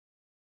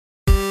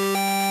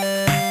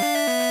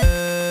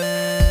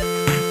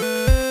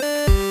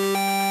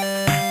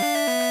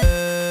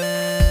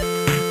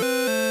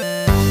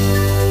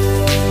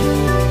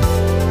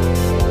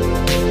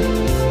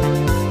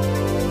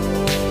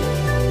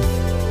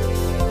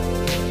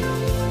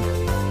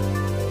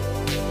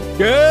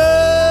Good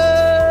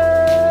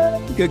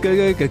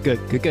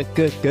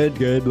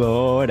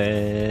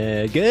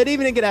morning, good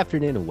evening, good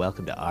afternoon, and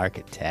welcome to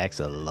Architects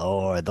of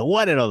Lore, the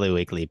one and only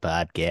weekly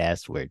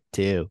podcast where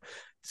two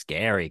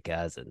scary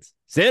cousins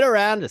sit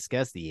around and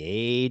discuss the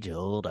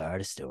age-old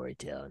art of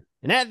storytelling.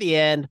 And at the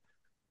end,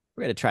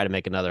 we're going to try to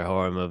make another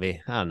horror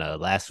movie. I don't know,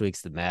 last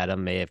week's The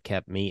Madam may have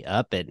kept me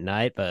up at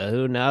night, but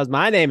who knows?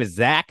 My name is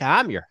Zach.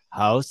 I'm your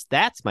host.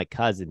 That's my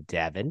cousin,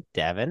 Devin.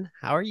 Devin,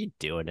 how are you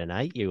doing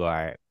tonight? You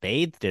are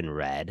bathed in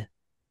red.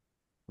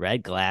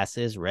 Red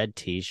glasses, red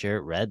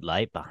t-shirt, red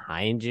light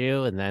behind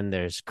you, and then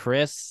there's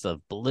Chris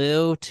of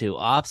blue to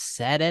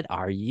offset it.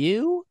 Are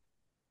you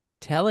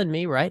telling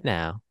me right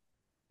now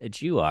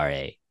that you are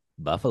a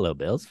Buffalo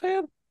Bills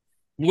fan?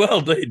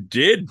 Well, they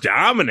did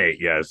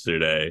dominate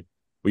yesterday.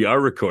 We are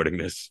recording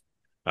this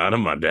on a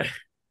Monday.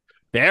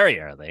 Very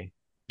early.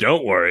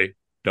 Don't worry.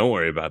 Don't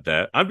worry about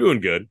that. I'm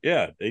doing good.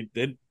 Yeah, they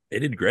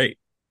did great.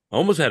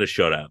 Almost had a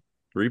shutout,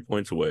 3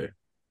 points away.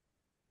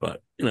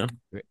 But,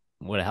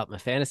 Would have helped my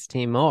fantasy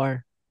team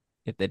more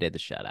if they did the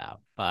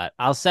shutout. But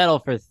I'll settle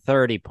for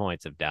 30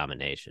 points of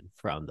domination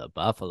from the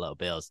Buffalo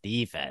Bills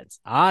defense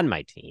on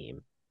my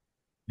team.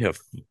 yeah,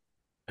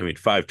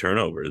 5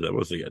 turnovers. That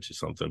must have got you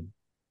something.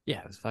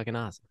 Yeah, it was fucking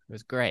awesome. It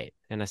was great.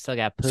 And I still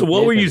got So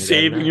what were you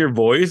saving your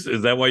voice?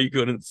 Is that why you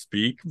couldn't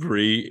speak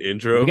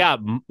pre-intro?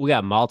 We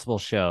got multiple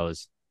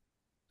shows.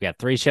 We got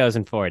 3 shows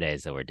in 4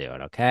 days that we're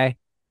doing, okay?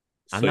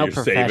 I'm no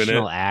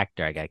professional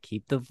actor. I got to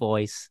keep the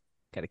voice.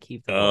 Got to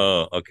keep the voice.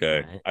 Oh,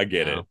 okay. Right? I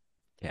get it.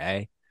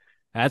 Okay.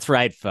 That's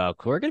right,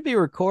 folks. We're going to be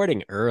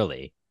recording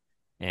early.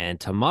 And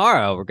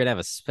tomorrow we're going to have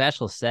a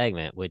special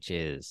segment, which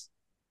is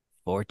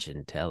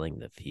fortune telling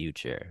the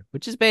future,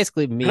 which is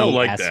basically me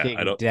asking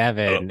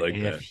Devin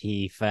if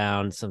he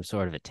found some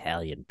sort of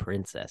Italian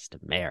princess to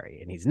marry,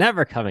 and he's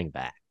never coming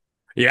back.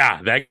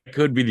 Yeah, that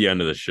could be the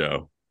end of the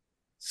show.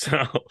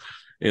 So,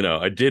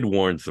 I did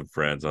warn some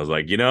friends. I was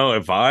like,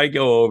 if I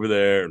go over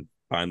there and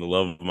find the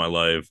love of my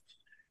life,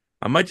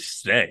 I might just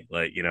stay.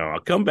 Like, I'll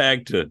come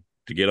back to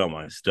get all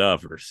my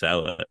stuff or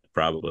sell it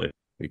probably,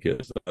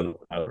 because I don't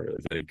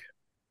really think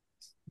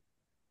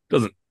it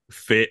doesn't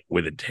fit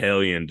with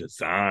Italian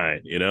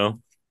design,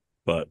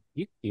 But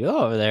you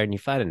go over there and you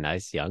find a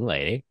nice young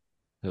lady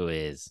who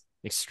is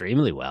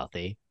extremely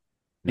wealthy,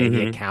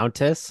 maybe a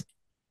countess.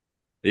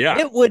 Yeah,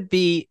 it would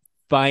be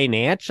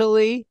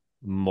financially,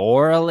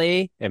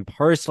 morally, and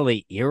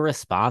personally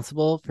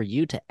irresponsible for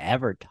you to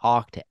ever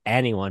talk to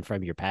anyone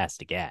from your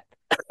past again.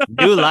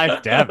 New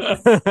life,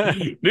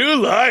 Devin. New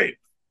life.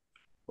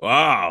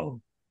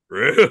 Wow.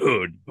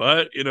 Rude,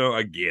 but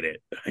I get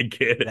it.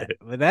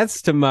 But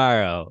that's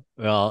tomorrow.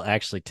 Well,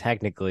 actually,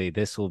 technically,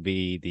 this will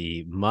be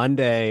the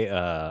Monday,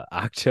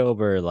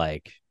 October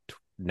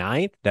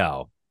 9th.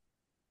 No,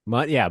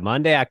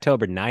 Monday,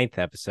 October 9th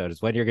episode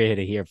is when you're going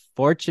to hear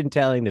fortune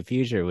telling the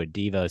future with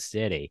Devo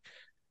City.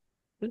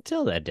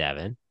 Until then,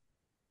 Devin,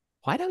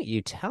 why don't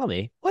you tell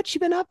me what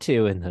you've been up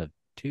to in the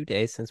 2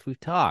 days since we've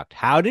talked?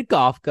 How did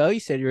golf go?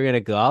 You said you were going to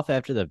golf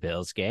after the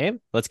Bills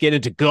game. Let's get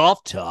into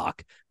golf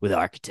talk with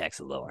Architects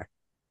of Lore.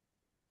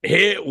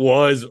 It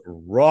was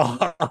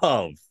rough.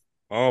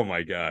 Oh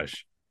my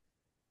gosh.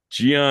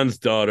 Gion's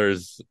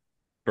daughter's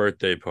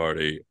birthday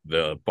party.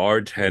 The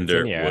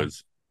bartender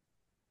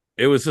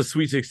it was a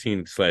Sweet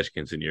 16 /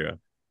 quinceanera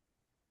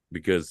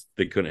because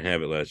they couldn't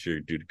have it last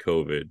year due to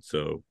COVID.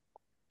 So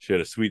she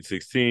had a Sweet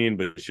 16,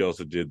 but she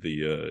also did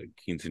the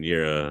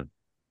quinceanera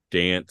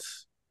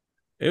dance.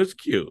 It was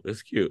cute.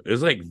 It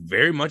was like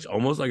very much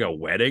almost like a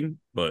wedding,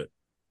 but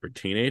for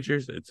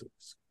teenagers. It's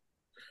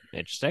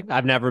interesting.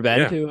 I've never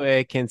been to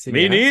a quinceanera.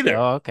 Me neither.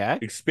 Oh, okay.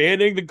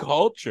 Expanding the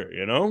culture,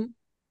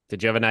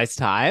 Did you have a nice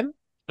time?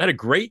 I had a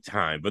great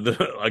time, but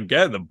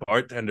the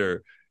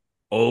bartender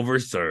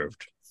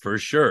overserved for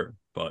sure.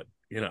 But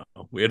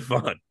we had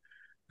fun,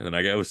 and then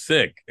I was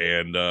sick,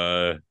 and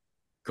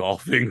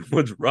golfing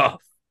was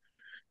rough.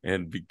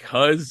 And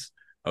because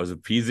I was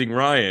appeasing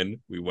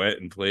Ryan, we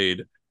went and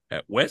played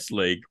at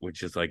Westlake,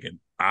 which is like an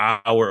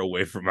hour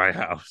away from my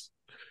house.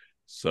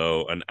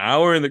 So an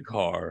hour in the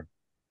car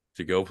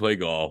to go play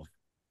golf,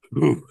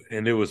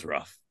 and it was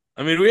rough.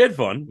 I mean, we had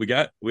fun. We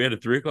had a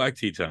 3:00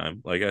 tee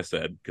time, like I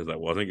said, because I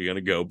wasn't going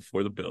to go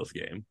before the Bills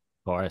game.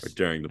 Of course. Or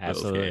during the Bills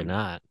game. Absolutely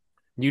not.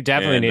 You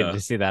definitely needed to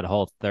see that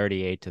whole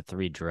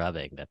 38-3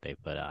 drubbing that they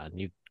put on.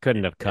 You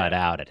couldn't have cut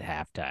out at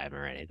halftime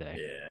or anything.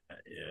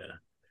 Yeah.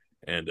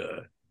 And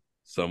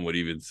some would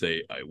even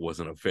say I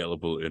wasn't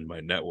available in my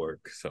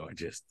network, so I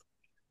just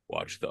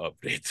watched the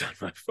updates on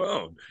my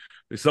phone.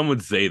 Some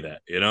would say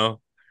that,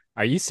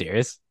 Are you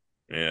serious?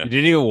 Yeah. You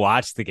didn't even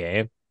watch the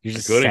game? You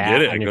just sat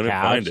get it. on your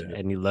couch find it.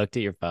 And you looked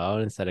at your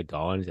phone instead of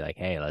going. You're like,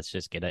 hey, let's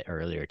just get an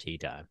earlier tee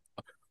time.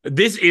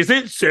 This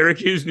isn't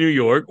Syracuse, New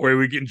York, where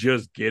we can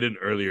just get an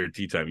earlier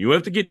tee time. You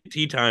have to get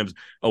tee times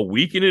a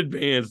week in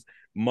advance,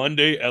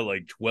 Monday at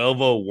like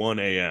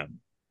 12:01 a.m.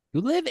 You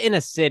live in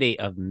a city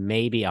of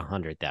maybe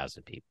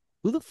 100,000 people.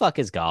 Who the fuck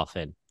is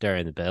golfing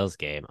during the Bills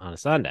game on a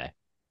Sunday?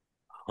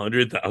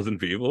 100,000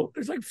 people?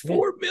 There's like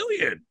 4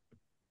 million.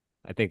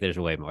 I think there's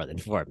way more than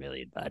 4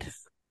 million, bud.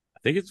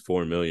 think it's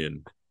 4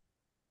 million.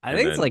 I And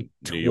think it's then like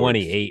New York's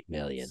 28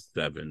 million.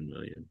 7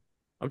 million.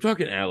 I'm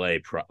talking LA,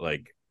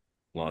 like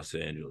Los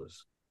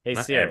Angeles, Hey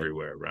not Siri,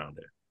 everywhere around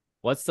it.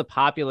 what's the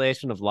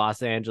population of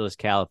Los Angeles,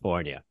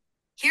 California?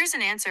 Here's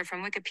an answer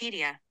from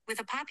Wikipedia. With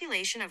a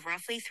population of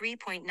roughly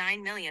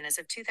 3.9 million as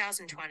of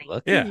 2020,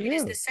 Look at Yeah, it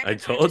is you. the I second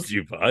told largest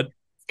you, bud.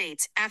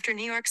 states after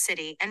New York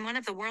City and one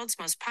of the world's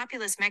most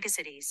populous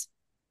megacities.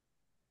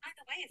 By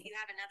the way, if you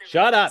have another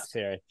Shut up, request,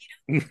 Siri.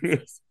 you don't need to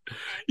say so,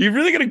 okay? You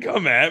really gonna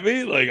come at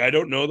me like I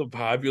don't know the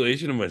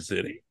population of my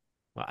city?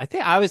 Well,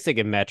 I was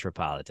thinking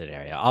metropolitan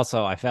area.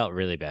 Also, I felt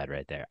really bad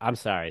right there. I'm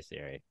sorry,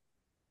 Siri.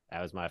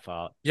 That was my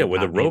fault. Yeah,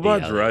 when the Not mean to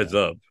robots yell at rise you.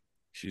 up,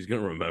 she's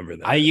gonna remember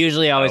I that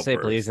usually always say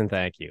please outburst. and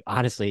thank you.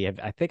 Honestly,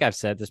 I think I've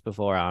said this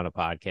before on a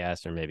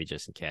podcast or maybe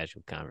just in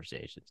casual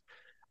conversations.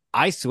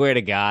 I swear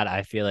to God,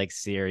 I feel like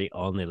Siri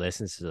only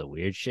listens to the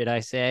weird shit I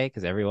say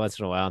because every once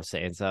in a while I'm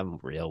saying something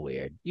real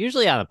weird,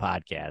 usually on a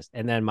podcast.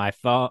 And then my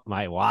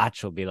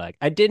watch will be like,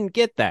 I didn't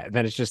get that. And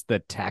then it's just the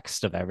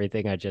text of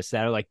everything I just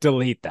said. I'm like,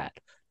 delete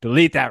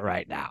that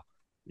right now.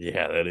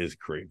 Yeah, that is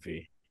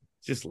creepy.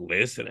 Just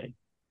listening.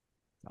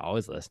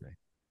 Always listening.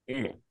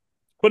 Mm.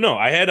 But no,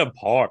 I had a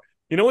par.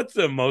 You know what's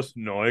the most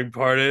annoying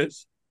part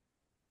is?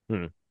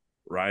 Hmm.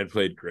 Ryan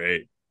played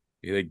great.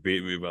 He like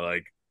beat me by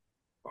like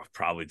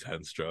probably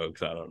 10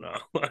 strokes. I don't know.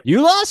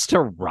 You lost to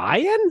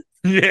Ryan?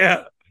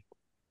 Yeah.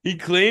 He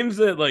claims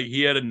that like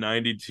he had a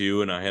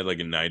 92 and I had like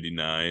a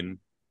 99,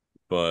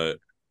 but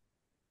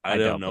I I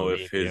don't don't know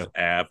if believe his you.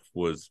 app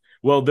was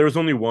well, there was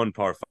only one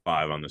par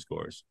five on the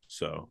scores.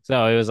 So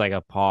So it was like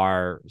a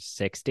par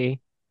 60.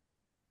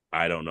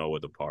 I don't know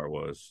what the par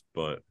was,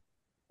 but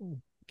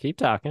Keep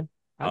talking.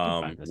 I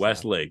can find this out.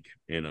 Westlake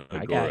in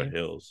I got Agora you.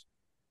 Hills.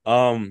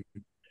 Um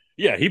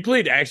yeah, he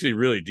played actually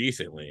really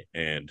decently,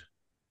 and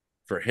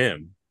for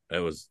him, that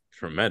was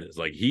tremendous.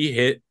 Like he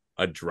hit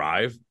a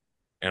drive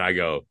and I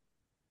go,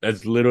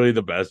 that's literally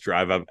the best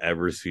drive I've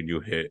ever seen you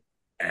hit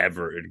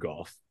ever in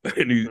golf.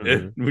 And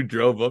Mhm. we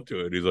drove up to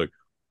it. And he's like,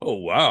 oh,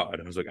 wow.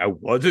 And I was like, I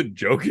wasn't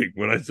joking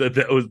when I said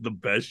that was the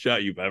best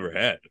shot you've ever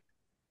had.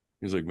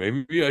 He's like,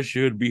 maybe I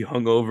should be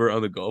hungover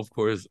on the golf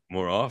course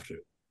more often.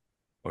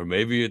 Or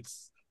maybe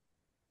it's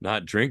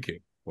not drinking.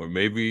 Or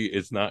maybe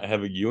it's not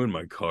having you in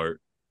my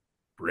cart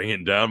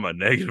bringing down my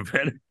negative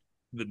energy,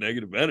 the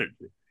negative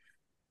energy.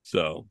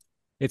 So,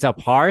 It's a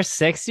par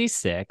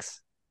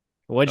 66.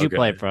 What'd you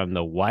play okay. from?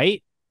 The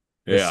white,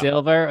 the Yeah.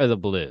 silver, or the The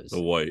blues?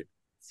 white.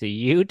 So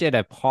you did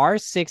a par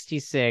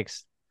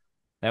 66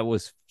 that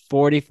was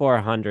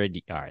 4,400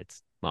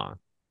 yards long.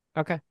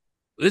 Okay.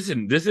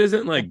 Listen, this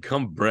isn't like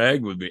come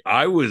brag with me.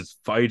 I was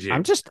fighting I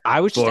was just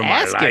for my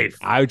asking. life.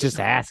 I was just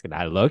asking.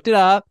 I looked it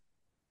up.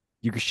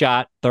 You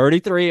shot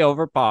 33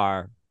 over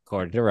par,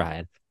 according to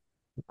Ryan,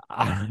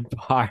 on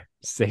par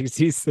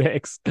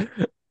 66,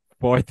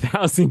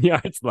 4,000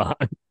 yards long.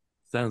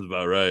 Sounds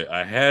about right.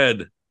 I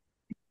had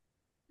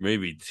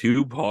maybe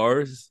two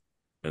pars,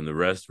 and the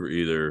rest were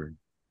either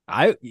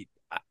I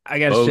I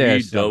gotta share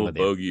bogey, something double with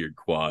you. bogey, or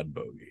quad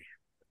bogey.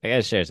 I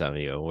gotta share something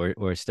with you.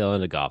 We're still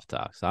in the golf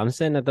talk. So I'm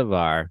sitting at the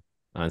bar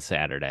on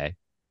Saturday.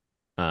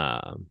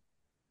 Um,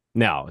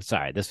 no,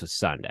 sorry, this was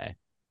Sunday,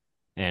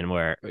 and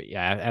we're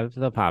at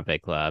the Pompey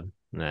Club.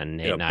 And then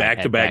Nate Yeah, and I back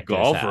to head back back to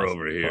his golfer house.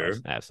 over Of course,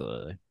 here.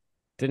 absolutely.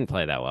 Didn't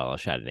play that well. I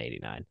shot an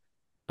 89.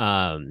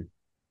 Um,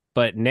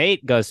 but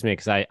Nate goes to me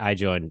because I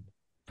joined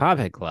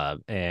Pompey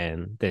Club,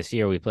 and this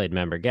year we played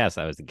member guest.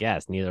 I was the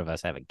guest. Neither of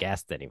us have a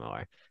guest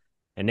anymore.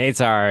 And Nate's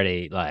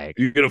already like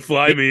You gonna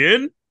fly me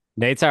in?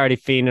 Nate's already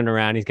fiending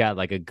around. He's got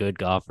like a good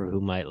golfer who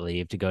might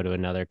leave to go to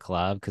another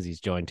club because he's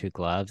joined two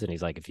clubs. And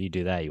he's like, if you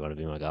do that, you want to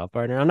be my golf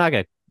partner? I'm not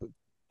going to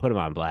put him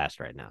on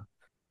blast right now,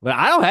 but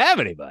I don't have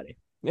anybody.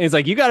 And he's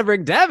like, you got to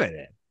bring Devin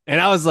in.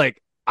 And I was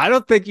like, I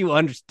don't think you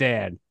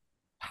understand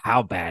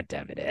how bad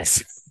Devin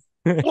is.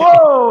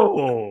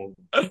 Whoa!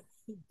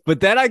 But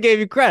then I gave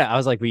you credit. I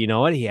was like, well, you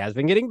know what? He has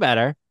been getting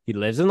better. He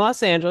lives in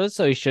Los Angeles,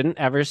 so he shouldn't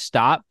ever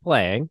stop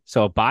playing.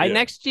 So by Yeah,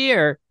 next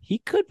year, he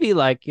could be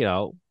like,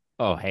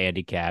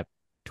 handicap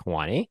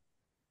 20,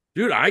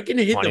 dude, I can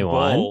hit the 21.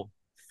 ball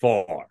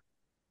far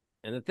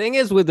And the thing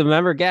is with the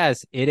member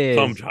guest,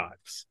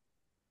 sometimes.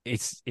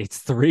 it's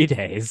 3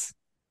 days.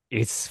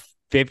 It's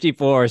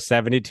 54,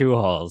 72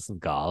 holes of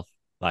golf.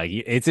 Like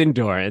it's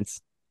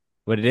endurance,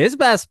 but it is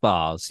best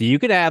ball. So you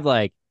can have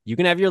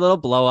your little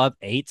blow up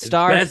eight It's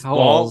star best ball.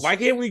 holes. Why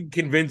can't we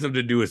convince him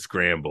to do a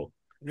scramble?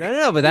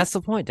 No, but that's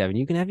the point, Devin.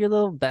 You can have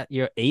your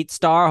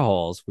 8-star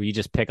holes where you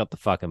just pick up the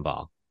fucking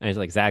ball. And it's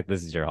like, Zach,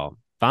 this is your hole.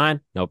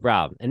 Fine, no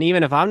problem. And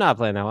even if I'm not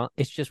playing that well,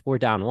 it's just we're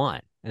down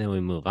one. And then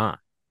we move on.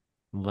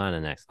 Move on to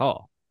the next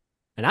hole.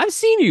 And I've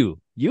seen you.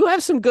 You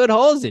have some good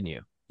holes in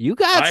you. You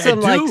got I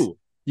some do.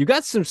 you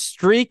got some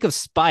streak of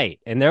spite.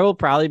 And there will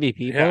probably be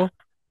people Yeah.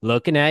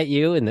 looking at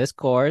you in this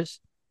course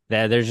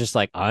that they're just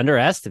like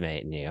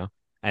underestimating you.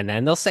 And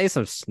then they'll say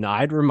some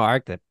snide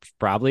remark that's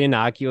probably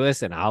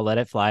innocuous, and I'll let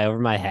it fly over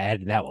my head,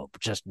 and that will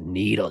just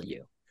needle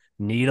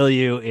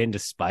you into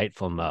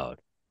spiteful mode.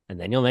 And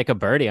then you'll make a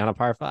birdie on a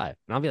par 5.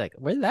 And I'll be like,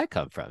 where did that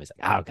come from? He's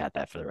like, I don't got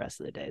that for the rest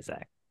of the day,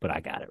 Zach. But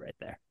I got it right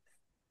there.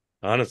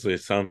 Honestly,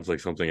 it sounds like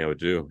something I would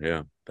do.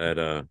 Yeah.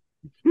 That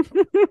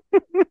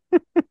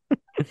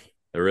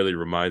really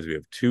reminds me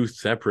of two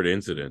separate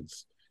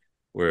incidents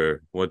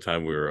where one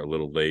time we were a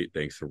little late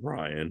thanks to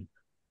Ryan,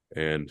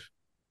 and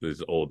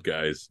these old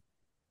guys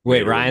Wait,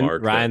 made a Ryan,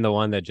 remark that, Ryan, the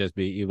one that just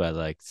beat you by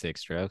like 6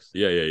 strokes.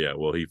 yeah.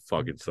 Well, he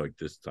fucking sucked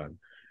this time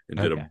and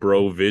did a Okay.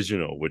 bro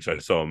visional, which I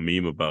saw a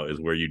meme about, is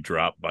where you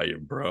drop by your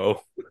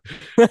bro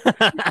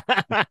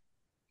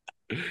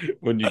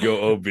when you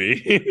go OB.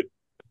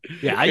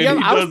 Yeah, And he I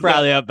was does that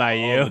probably up by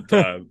all you.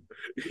 the time.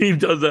 He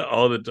does that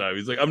all the time.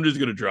 He's like, I'm just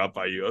gonna drop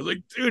by you. I was like,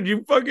 dude,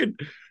 you fucking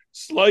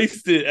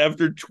sliced it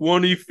after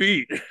 20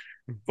 feet.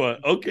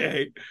 But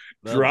okay,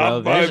 Little bro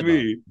drop by visional.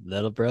 me.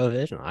 Little bro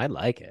visional. I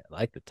like it. I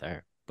like the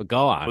term. But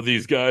go on. But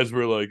these guys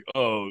were like,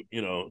 oh,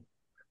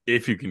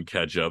 if you can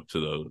catch up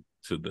to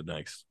the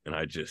next. And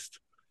I just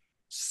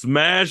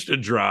smashed a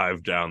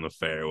drive down the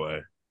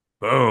fairway.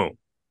 Boom.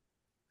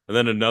 And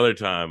then another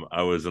time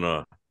I was in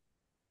a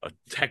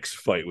text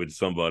fight with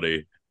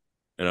somebody,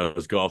 and I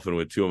was golfing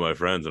with two of my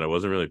friends, and I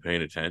wasn't really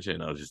paying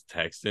attention. I was just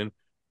texting.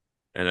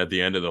 And at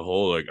the end of the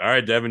hole, like, all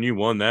right, Devin, you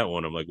won that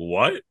one. I'm like,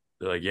 what?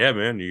 They're like, yeah,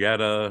 man, you got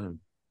a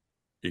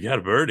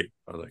birdie.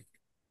 I was like,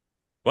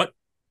 what?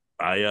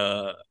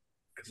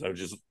 Because I was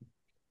just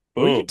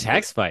Who are you boom.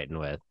 text fighting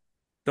with?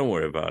 Don't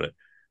worry about it.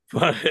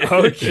 But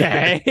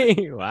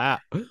Okay. Wow.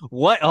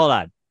 What? Hold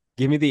on.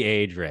 Give me the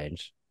age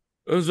range.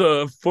 it was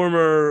a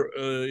former,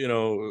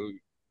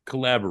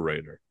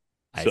 collaborator.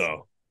 I see.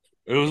 So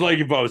it was Yeah, like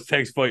if I was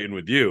text fighting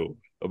with you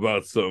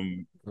about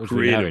some which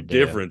we never creative do.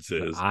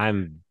 differences.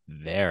 I'm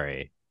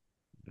very,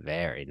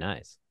 very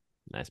nice.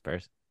 Nice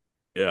person.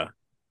 Yeah.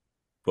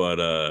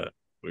 But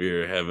we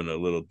were having a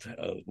little,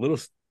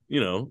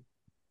 you know,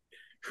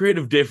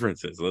 creative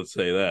differences. Let's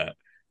say that.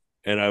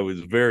 And I was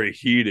very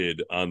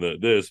heated on the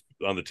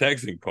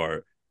texting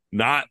part,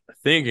 not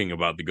thinking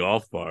about the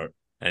golf part,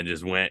 and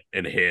just went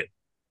and hit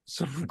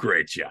some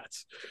great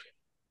shots.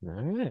 All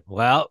right.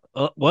 Well,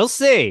 we'll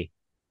see.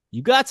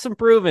 You got some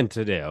proving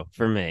to do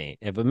for me.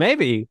 But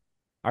maybe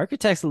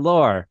Architects of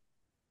Lore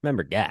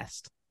member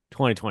guest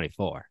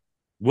 2024.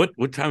 What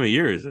time of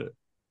year is it?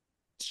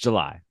 It's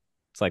July.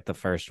 It's like the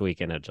first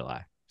weekend of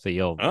July. So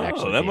you'll Oh,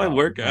 actually that be might home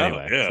work out.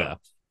 anyway. Yeah.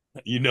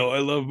 So I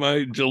love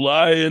my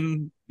July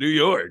in New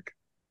York.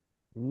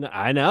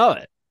 I know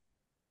it.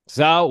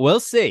 So we'll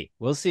see.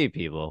 We'll see,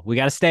 people. We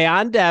got to stay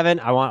on Devin.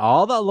 I want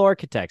all the lore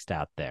architects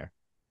out there.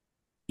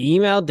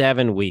 Email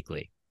Devin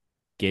weekly.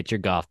 Get your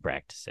golf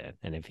practice in.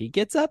 And if he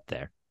gets up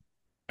there,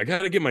 I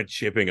gotta get my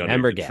chipping under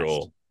member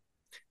control.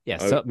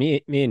 guest. Yeah, so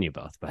me and you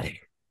both, buddy.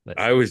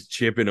 I was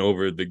chipping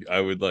over I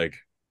would like,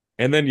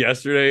 and then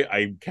yesterday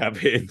I kept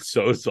hitting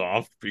so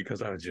soft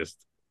because I was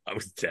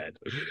dead.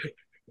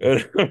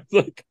 And I was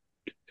like,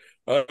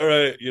 all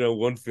right,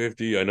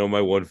 150. I know my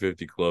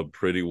 150 club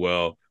pretty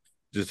well.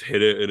 Just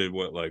hit it and it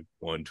went like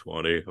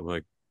 120. I'm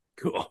like,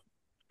 cool.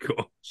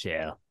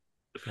 Chill.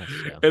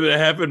 And it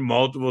happened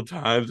multiple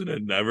times, and I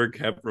never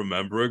kept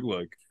remembering,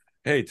 like,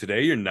 hey,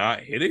 today you're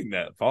not hitting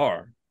that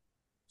far.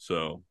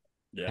 So,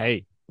 yeah.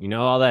 Hey, you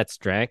know all that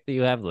strength that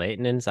you have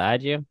latent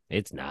inside you?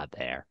 It's not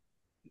there.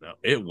 No,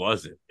 it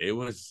wasn't. It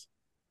was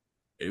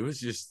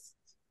just,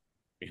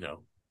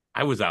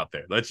 I was out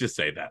there. Let's just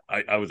say that.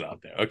 I was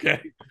out there.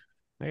 Okay.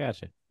 I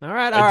got you. All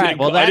right.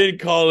 Well, I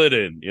didn't call it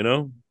in,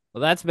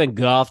 Well, that's been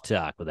Golf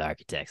Talk with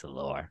Architects of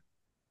Lore.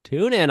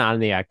 Tune in on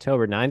the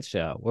October 9th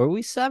show where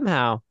we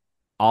somehow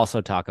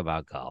also talk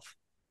about golf,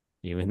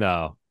 even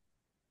though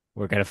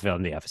we're going to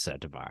film the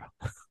episode tomorrow.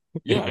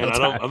 Yeah, and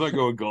I'm not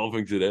going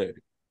golfing today.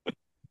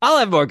 I'll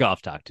have more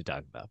golf talk to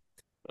talk about.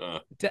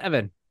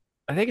 Devin,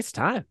 I think it's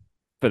time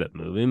for the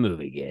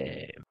movie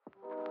game.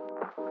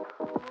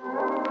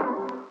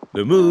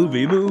 The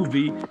movie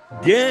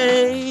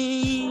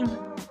game.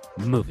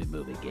 Movie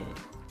game.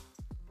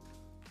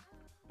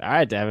 All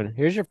right, Devin,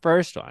 here's your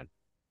first one.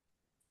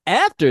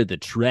 After the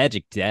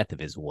tragic death of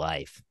his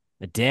wife,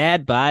 a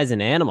dad buys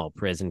an animal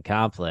prison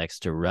complex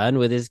to run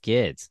with his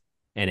kids,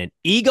 and an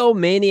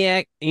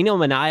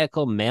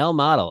egomaniacal male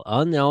model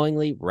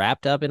unknowingly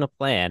wrapped up in a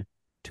plan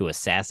to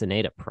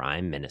assassinate a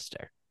prime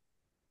minister.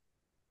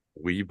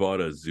 We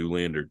bought a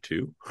Zoolander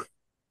 2.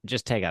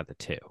 Just take out the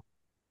 2.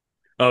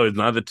 Oh, it's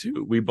not the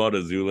 2. We bought a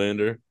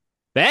Zoolander.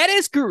 That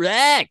is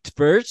correct.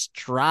 First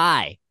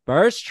try.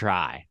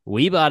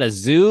 We bought a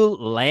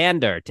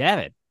Zoolander.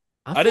 Devin,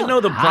 I didn't know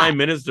the prime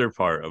minister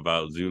part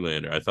about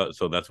Zoolander. I thought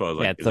so. That's why I was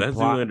like, is that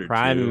Zoolander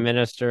prime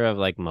minister of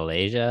like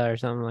Malaysia or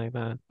something like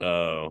that?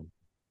 Oh.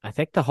 I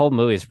think the whole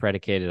movie is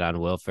predicated on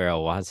Will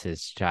Ferrell wants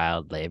his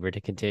child labor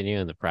to continue,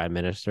 and the prime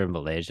minister of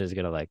Malaysia is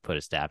gonna like put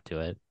a stop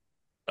to it.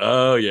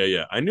 Oh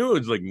yeah. I knew it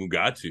was like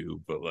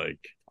Mugatu, but like,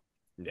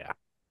 yeah.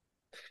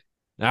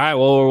 All right.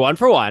 Well, we're 1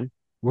 for 1.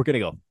 We're gonna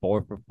go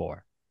 4 for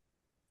 4.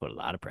 Put a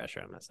lot of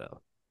pressure on myself.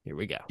 Here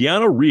we go.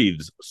 Keanu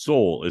Reeves'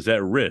 soul is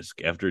at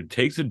risk after it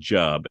takes a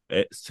job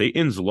at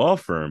Satan's law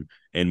firm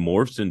and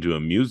morphs into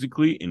a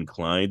musically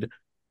inclined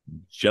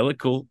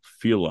jellicle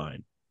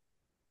feline.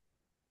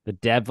 The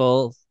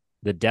devil's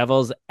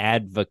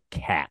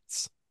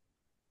advocates.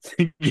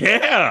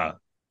 Yeah.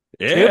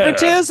 2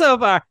 for Yeah. 2 so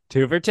far.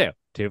 2 for 2.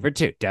 2 for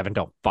 2. Devin,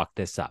 don't fuck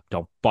this up.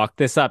 Don't fuck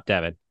this up,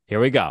 Devin. Here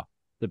we go.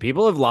 The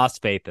people have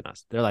lost faith in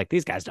us. They're like,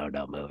 these guys don't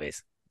know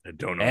movies. I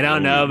don't know. They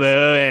don't know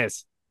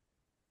movies.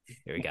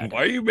 Here we go.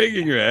 Why are you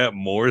making your hat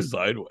more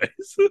sideways?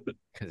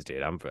 Because,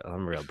 dude, I'm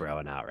real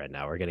broing out right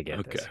now. We're gonna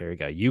get this. Okay. Here we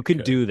go. You can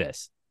Okay. do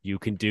this. You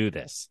can do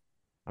this.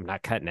 I'm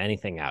not cutting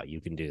anything out.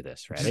 You can do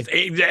this.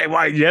 Ready?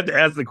 Why you have to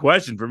ask the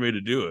question for me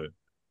to do it?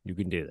 You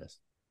can do this.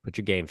 Put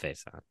your game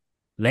face on.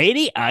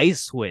 Lady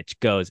Ice Switch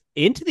goes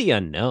into the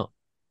unknown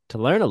to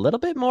learn a little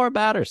bit more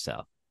about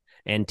herself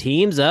and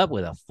teams up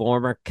with a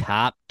former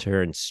cop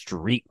turned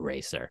street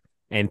racer.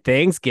 And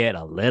things get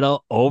a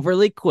little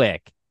overly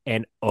quick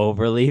and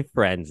overly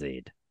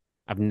frenzied.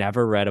 I've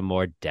never read a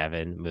more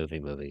Devin movie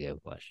game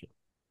question.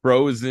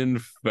 Frozen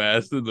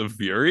Fast and the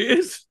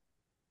Furious?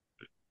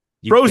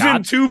 You Frozen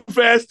got... Too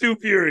Fast, Too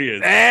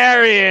Furious.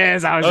 There he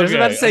is. I was just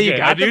about to say you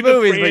got the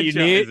movies, but you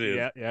need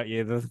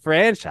the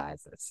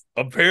franchises.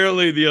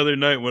 Apparently, the other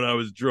night when I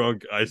was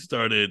drunk, I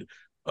started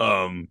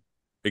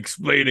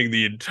explaining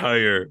the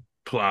entire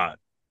plot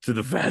to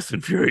the Fast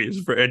and Furious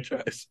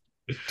franchise.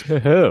 To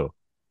who?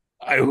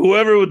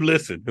 Whoever would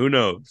listen, who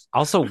knows?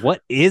 Also,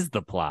 what is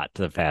the plot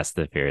to the Fast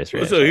and the Furious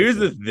franchise? So here's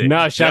the thing.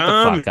 No, shut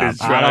Tom the fuck up. is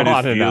trying to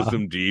steal know.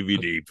 some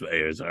DVD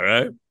players, all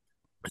right?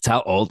 It's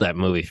how old that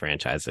movie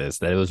franchise is,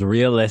 that it was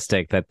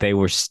realistic that they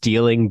were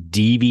stealing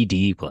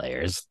DVD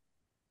players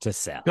to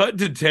sell. Cut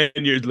to 10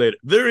 years later.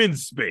 They're in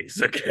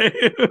space, okay?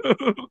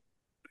 All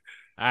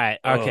right.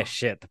 Okay, Oh,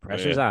 shit. The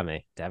pressure's man. on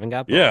me. Devin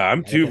got both. Yeah, I'm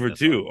I gotta 2 get for this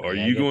 2. one. Are I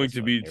gotta you get going this to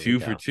one. be Here we 2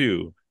 go. for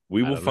 2?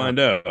 We I will don't find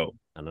know. out.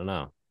 I don't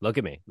know. Look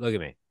at me. Look at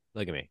me.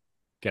 Look at me.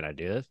 Can I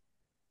do this?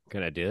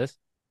 Can I do this?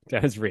 I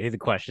was reading the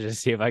question to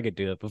see if I could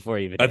do it before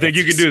you even. I think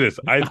you can do this.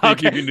 I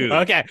think you can do this.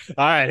 Okay.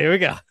 All right. Here we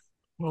go.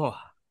 Oh.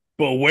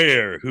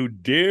 Beware who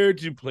dare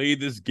to play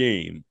this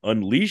game.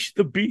 Unleash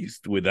the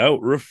beast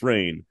without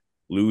refrain.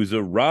 Lose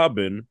a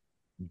Robin.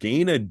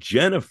 Gain a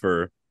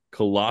Jennifer.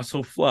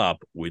 Colossal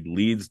flop with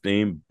leads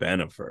named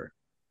Benifer.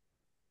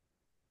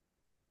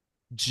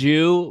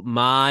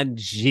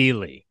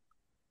 Jumanji.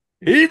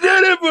 He did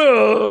it,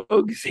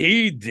 folks.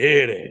 He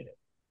did it.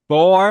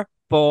 4,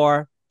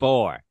 4,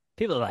 4.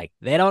 People are like,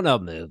 they don't know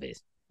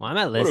movies. Why am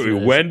I What are listening we, to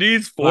this?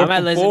 Wendy's? 4 Why am I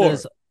for listening 4. to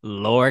this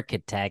lore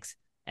architects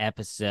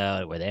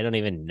episode where they don't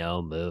even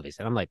know movies?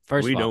 And I'm like,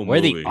 first We of all, know we're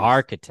movies. the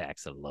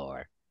architects of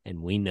lore,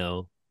 and we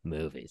know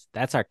movies.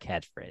 That's our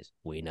catchphrase.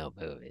 We know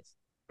movies.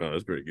 Oh,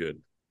 that's pretty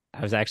good.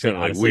 I was actually Kind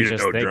of like honestly we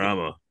just know thinking.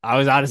 drama. I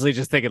was honestly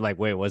just thinking, like,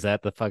 wait, was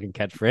that the fucking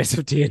catchphrase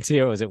of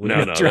TNT, or was it we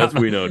No, know drama? that's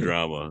we know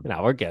drama.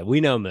 No, we're good.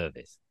 We know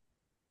movies.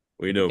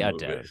 We know Go,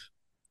 movies. Devin. So,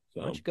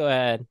 Why don't you go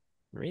ahead and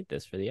read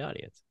this for the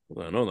audience?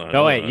 hold on.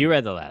 No, wait, you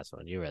read the last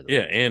one. You read the Yeah,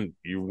 last and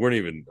you weren't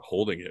even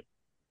holding it.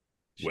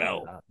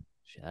 one.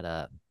 Shut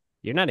up.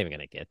 You're not even going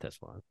to get this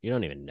one. You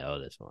don't even know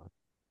this one.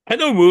 I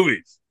know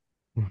movies.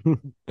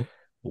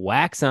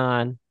 Wax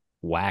on,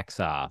 wax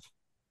off.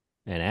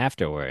 And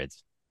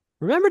afterwards,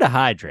 remember to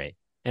hydrate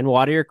and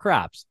water your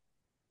crops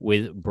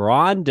with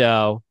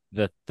Brondo,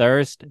 the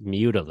thirst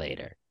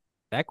mutilator.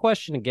 That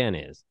question again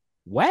is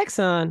wax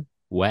on,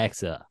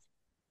 wax off.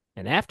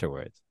 And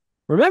afterwards,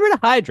 remember to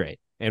hydrate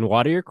and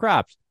water your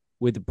crops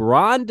with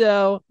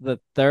Brondo, the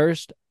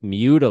thirst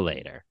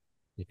mutilator.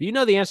 If you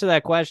know the answer to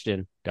that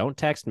question, don't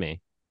text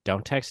me.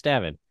 Don't text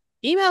Devin.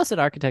 Email us at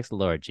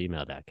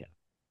architectsallure@gmail.com.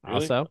 Really?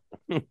 Also,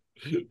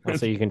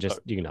 you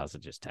can also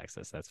just text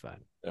us. That's fine.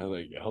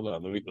 Hold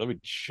on, let me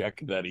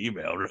check that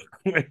email real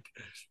quick.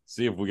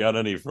 See if we got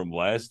any from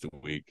last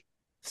week.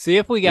 See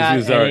if we got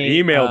This is our any,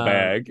 email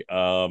bag.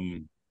 All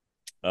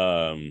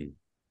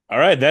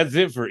right, that's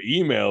it for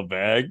email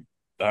bag.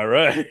 All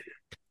right.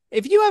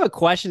 If you have a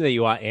question that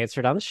you want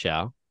answered on the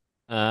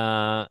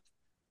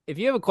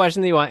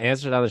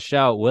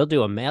show, we'll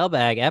do a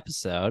mailbag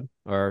episode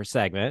or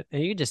segment,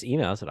 and you can just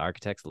email us at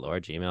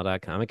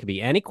architectsallure@gmail.com. It could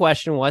be any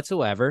question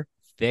whatsoever,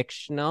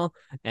 fictional,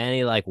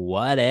 any like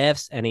what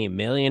ifs, any $1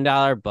 million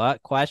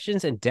butt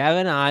questions, and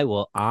Devin and I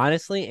will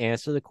honestly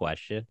answer the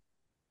question,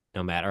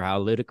 no matter how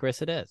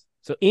ludicrous it is.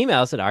 So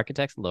email us at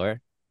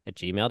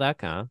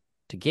architectsallure@gmail.com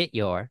to get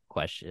your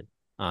question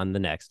on the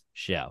next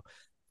show.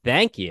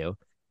 Thank you,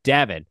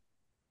 Devin.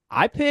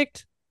 I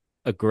picked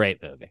a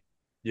great movie.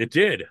 You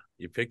did.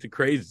 You picked a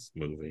crazy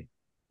movie. Is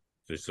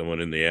there someone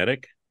in the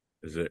attic?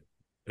 Is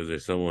there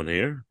someone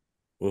here?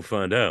 We'll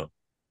find out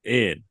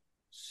in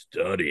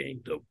Studying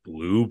the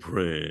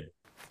Blueprint.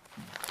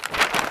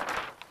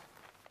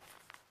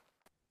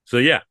 So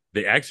yeah,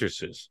 The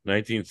Exorcist,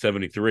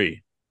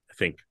 1973. I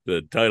think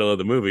the title of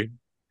the movie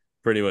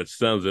pretty much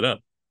sums it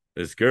up.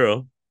 This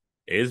girl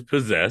is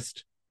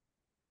possessed,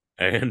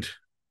 and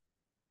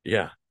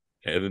yeah,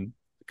 having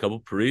a couple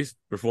priests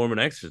perform an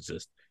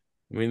exorcist.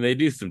 I mean, they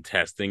do some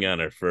testing on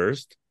her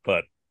first,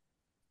 but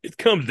it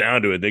comes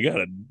down to it. They got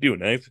to do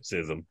an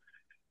exorcism.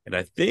 And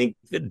I think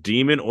the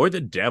demon or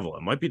the devil,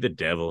 it might be the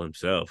devil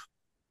himself,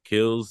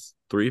 kills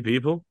 3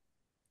 people.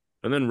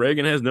 And then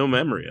Reagan has no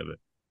memory of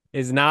it.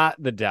 is not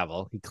the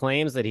devil. He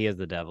claims that he is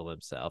the devil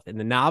himself. In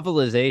the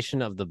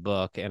novelization of the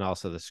book and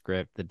also the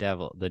script,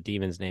 the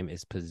demon's name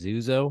is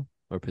Pazuzu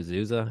or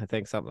Pazuza, I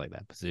think, something like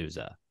that.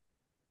 Pazuzu.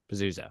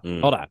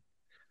 Hold on.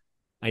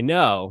 I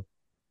know,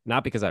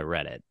 not because I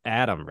read it.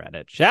 Adam read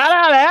it. Shout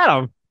out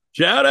Adam.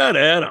 Shout out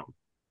Adam.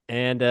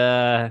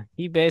 And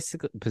he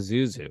basically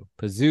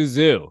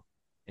Pazuzu.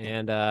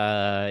 And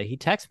he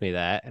texted me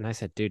that, and I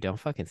said, dude, don't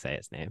fucking say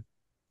his name.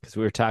 Because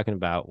we were talking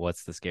about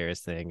what's the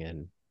scariest thing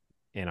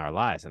in our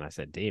lives, and I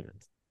said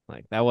demons.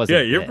 Like, that wasn't.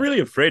 Yeah, you're really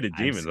afraid of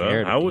demons,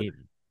 huh? Demons.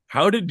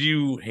 How did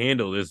you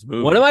handle this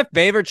movie? One of my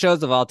favorite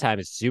shows of all time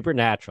is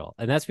Supernatural,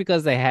 and that's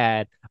because they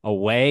had a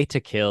way to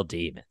kill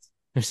demons.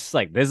 It's just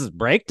like, this is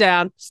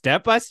breakdown,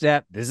 step by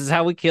step. This is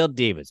how we kill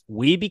demons.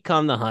 We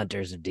become the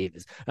hunters of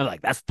demons. I'm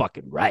like, that's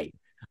fucking right.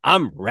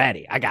 I'm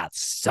ready. I got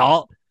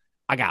salt.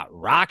 I got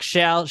rock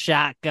shell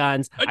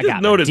shotguns. I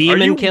got noticed,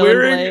 demon killing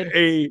blade.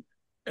 A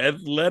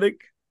athletic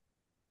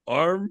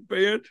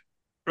armband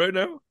right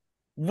now?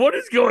 What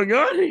is going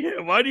on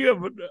here? Why do you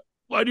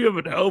have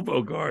an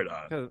elbow guard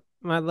on?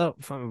 My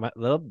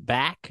little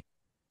back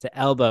to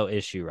elbow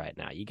issue right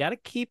now. You gotta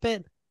keep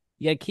it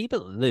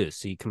loose.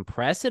 So you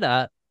compress it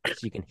up so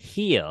you can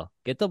heal,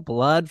 get the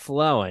blood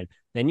flowing.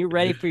 Then you're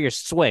ready for your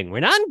swing.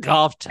 We're not in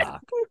golf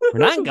talk.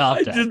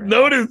 I just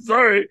noticed,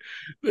 sorry,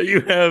 that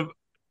you have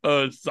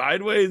a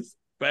sideways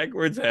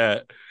backwards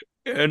hat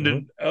and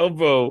an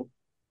elbow,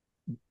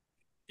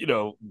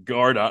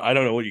 guard. I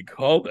don't know what you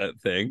call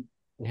that thing.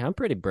 Yeah, I'm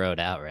pretty broed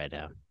out right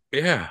now.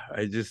 Yeah,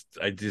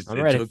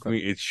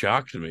 it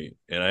shocked me,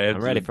 and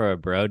I'm ready for a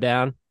bro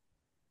down.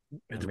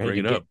 I have to bring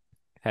it up.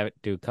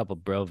 Do a couple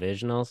bro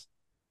visionals.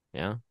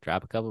 Yeah,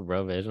 drop a couple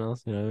bro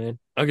visionals. You know what I mean?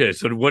 Okay,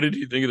 so what did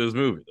you think of this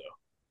movie, though?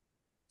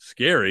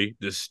 Scary,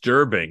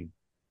 disturbing.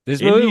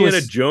 This movie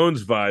Indiana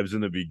Jones vibes in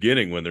the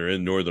beginning when they're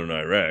in northern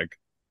Iraq.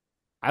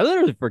 I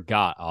literally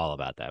forgot all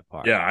about that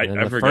part. Yeah, I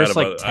forgot first,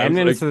 about 10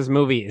 minutes of this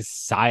movie is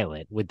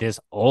silent with this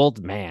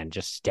old man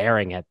just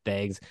staring at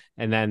things,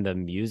 and then the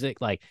music,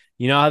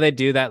 you know how they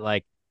do that,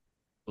 like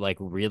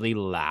really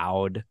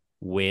loud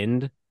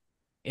wind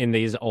in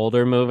these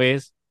older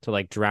movies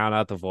to drown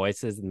out the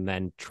voices and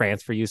then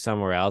transfer you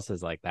somewhere else.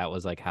 Is that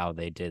was how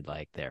they did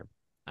their,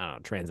 I don't know,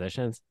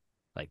 transitions.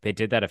 They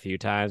did that a few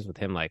times with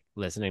him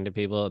listening to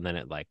people, and then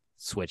it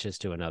switches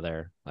to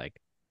another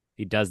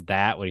he does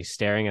that when he's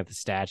staring at the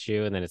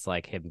statue, and then it's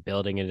him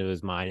building into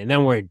his mind, and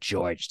then we're in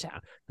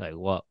Georgetown.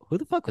 Well, who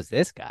the fuck was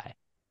this guy? If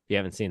you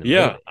haven't seen the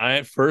movie.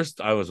 At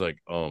first I was like,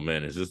 oh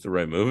man, is this the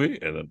right movie?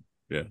 And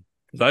then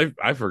because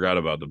I forgot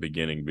about the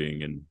beginning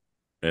being in,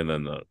 and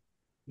then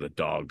the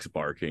dogs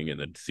barking, and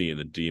then seeing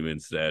the demon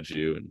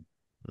statue,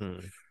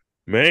 and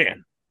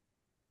man,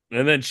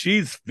 and then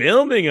she's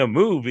filming a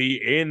movie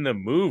in the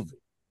movie.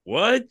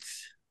 What?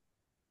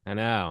 I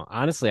know.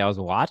 Honestly, I was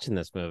watching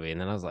this movie, and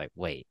then I was like,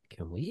 wait,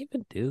 can we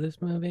even do this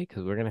movie?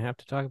 Because we're going to have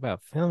to talk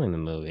about filming the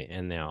movie.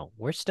 And now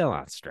we're still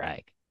on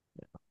strike.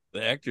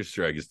 The actor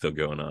strike is still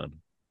going on.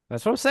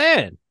 That's what I'm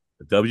saying.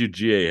 The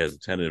WGA has a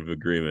tentative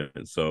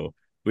agreement, so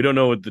we don't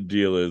know what the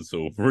deal is.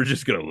 So we're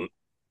just gonna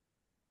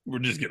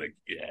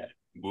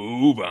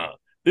move on.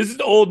 This is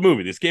the old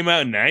movie. This came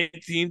out in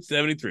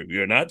 1973. We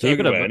are not talking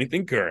about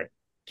anything current.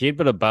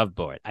 Keep it above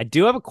board. I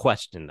do have a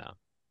question, though.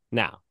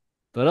 Now,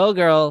 the little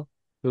girl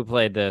who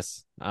played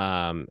this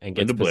and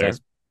gets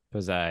possessed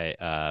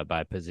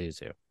by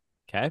Pazuzu.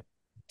 Okay.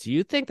 Do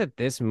you think that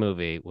this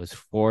movie was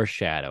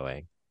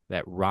foreshadowing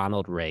that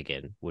Ronald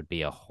Reagan would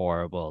be a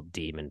horrible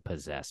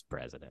demon-possessed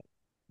president?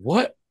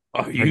 What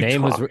are you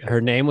talking?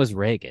 Her name was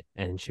Reagan,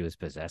 and she was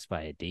possessed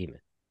by a demon.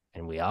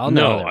 And we all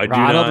know that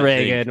Ronald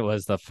Reagan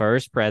was the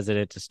first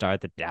president to start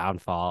the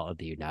downfall of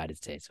the United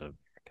States of America.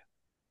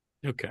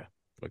 Okay.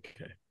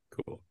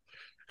 Cool.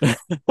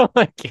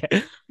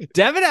 Okay.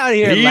 Devin out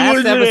here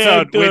last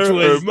episode, which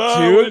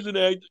was an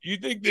actor. You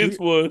think this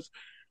was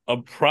a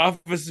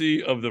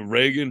prophecy of the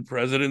Reagan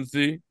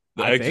presidency?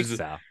 I think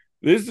so.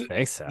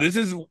 This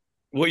is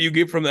what you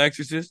get from The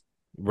Exorcist.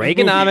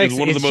 Reaganomics is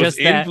one of the most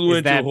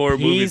influential horror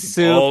movies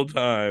of all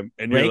time.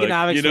 And you're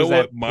like, you know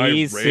what? My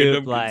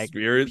random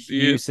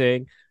conspiracy is.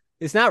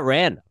 It's not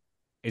random.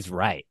 It's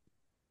right.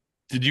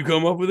 Did you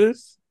come up with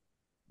this?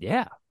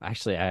 Yeah.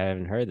 Actually, I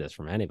haven't heard this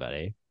from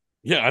anybody.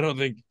 Yeah, I don't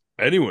think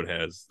anyone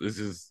has. This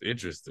is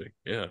interesting.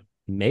 Yeah.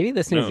 Maybe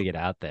this needs to get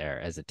out there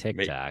as a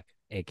TikTok,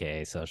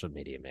 aka social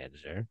media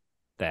manager,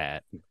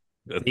 that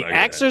The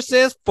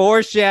Exorcist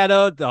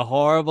foreshadowed the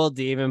horrible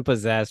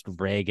demon-possessed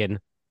Reagan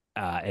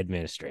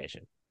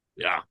administration.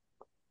 Yeah.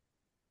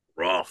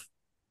 Rough.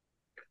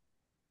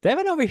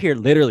 Devin over here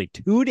literally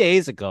 2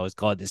 days ago is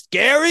called the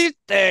scariest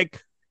thing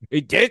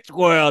in this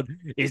world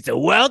is the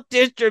wealth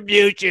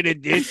distribution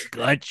in this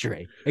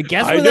country. And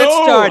guess where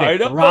that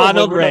started?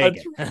 Ronald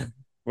Reagan.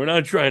 We're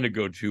not trying to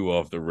go too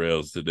off the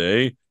rails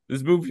today.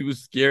 This movie was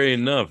scary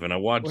enough, and I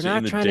watched it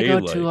in the daylight. We're not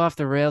trying to go too off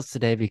the rails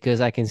today because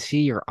I can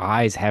see your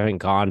eyes haven't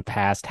gone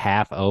past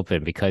half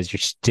open because you're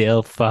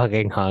still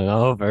fucking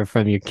hungover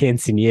from your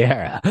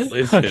quinceañera.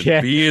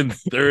 Listen, being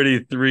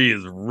 33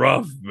 is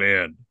rough,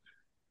 man.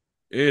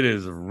 It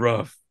is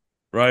rough.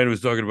 Ryan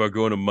was talking about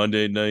going to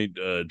Monday night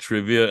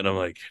trivia, and I'm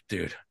like,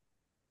 dude,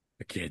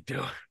 I can't do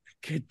it. I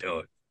can't do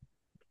it.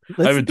 I This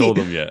is haven't told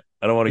the him yet.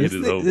 I don't want to get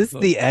his hopes this is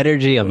up. the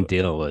energy I'm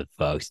dealing with,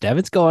 folks.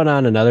 Devin's going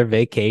on another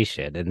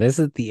vacation, and this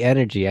is the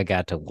energy I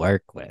got to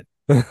work with.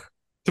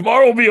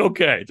 Tomorrow will be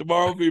okay.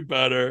 Tomorrow will be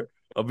better.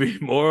 I'll be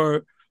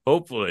more.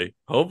 Hopefully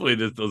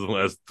this doesn't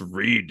last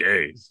 3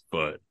 days,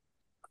 but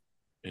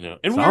and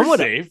we're Some would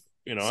safe.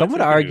 I some would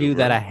took an argue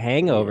that Uber. a No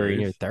hangover in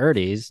your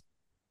worries. 30s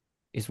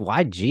is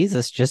why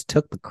Jesus just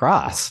took the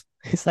cross.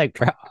 He's like,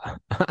 bro,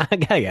 I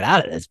gotta get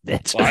out of this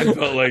bitch. Well, I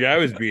felt like I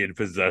was being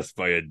possessed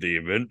by a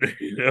demon.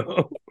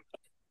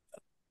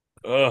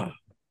 Ugh. All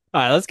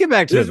right, let's get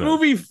back to This the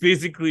movie. movie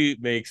physically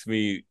makes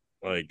me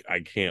like I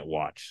can't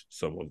watch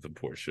some of the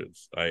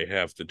portions. I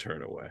have to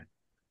turn away.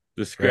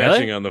 The Really?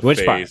 scratching on the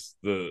Which part? face,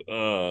 the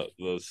Oh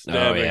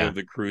stabbing yeah. of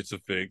the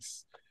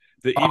crucifix,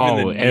 even the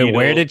Oh, and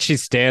where needle. did she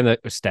stab the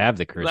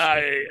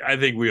crucifix? I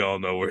think we all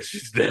know where she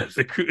stabs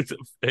the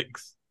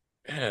crucifix.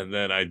 And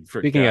then I Speaking of,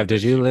 forgot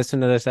did that you she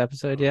listen to this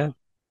episode uh, yet?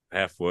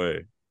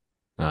 halfway.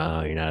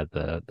 Oh, you're not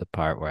at the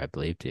part where I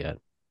believed yet.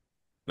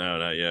 No,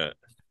 not yet.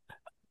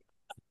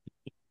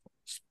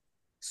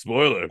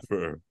 Spoiler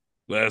for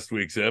last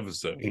week's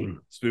episode,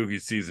 Spooky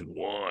Season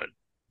 1.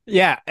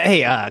 Yeah.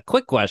 Hey,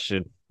 quick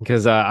question,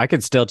 because I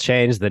could still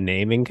change the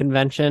naming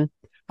convention.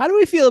 How do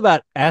we feel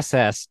about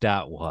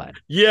SS.1?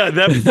 Yeah,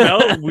 that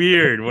felt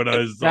weird when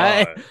I saw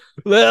Right? it.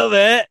 A little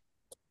bit.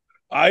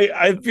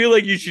 I feel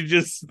like you should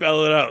just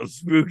spell it out,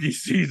 Spooky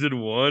Season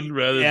 1,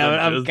 rather Yeah,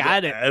 than but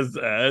just the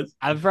SS.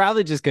 I'm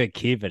probably just gonna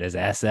keep it as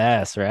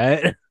SS,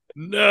 right?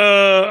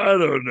 No, I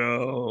don't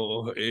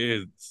know.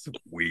 It's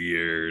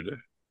weird. All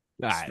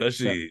right. So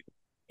Especially,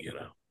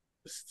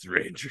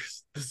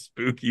 strangers, the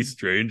spooky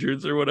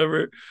strangers or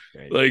whatever.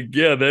 Like,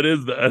 yeah, that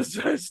is the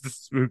SS, the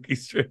spooky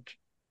stranger.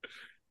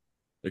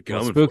 They're well,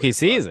 coming for spooky you, bud.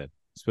 season.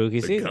 Spooky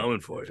They're season.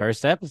 coming for you.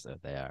 First episode,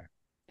 they are.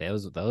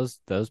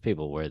 Those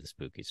people were the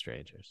spooky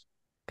strangers.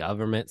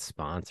 Government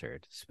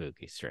sponsored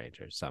spooky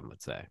strangers, some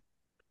would say.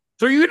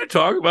 So are you going to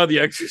talk about The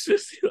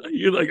Exorcist?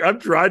 You're like, I'm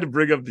trying to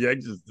bring up The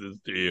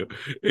Exorcist to you,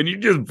 and you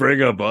just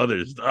bring up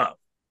other stuff.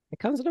 It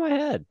comes into my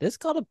head. This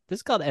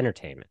is called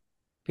entertainment.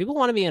 People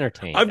want to be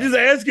entertained. I'm just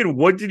asking,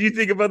 what did you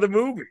think about the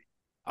movie?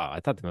 Oh, I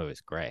thought the movie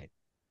was great.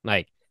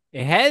 Like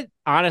it had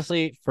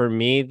honestly for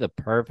me the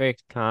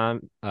perfect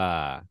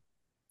combination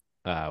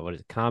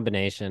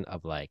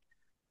of like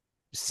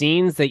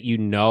scenes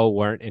that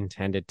weren't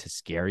intended to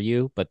scare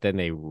you, but then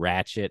they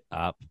ratchet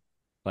up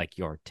like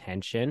your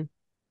tension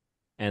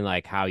and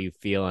like how you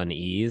feel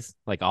unease.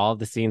 Like all of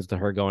the scenes with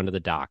her going to the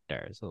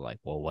doctor. So like,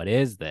 well, what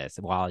is this?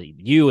 While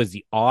you as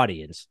the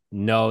audience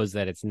knows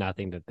that it's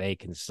nothing that they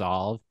can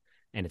solve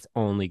and it's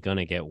only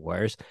gonna get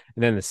worse.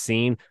 And then the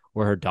scene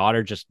where her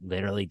daughter just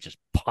literally just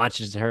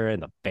punches her in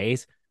the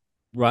face,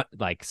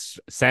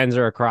 sends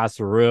her across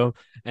the room,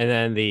 and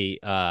then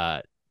the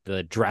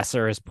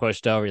dresser is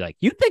pushed over. You're like,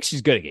 you think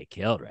she's gonna get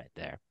killed right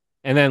there.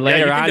 And then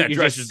later you think on, that you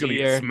dress just is going see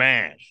to get her.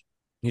 smashed.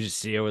 You just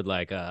see her with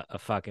like a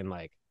fucking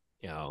like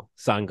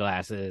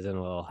sunglasses and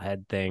a little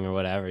head thing or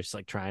whatever. She's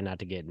like trying not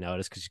to get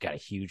noticed because she's got a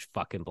huge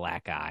fucking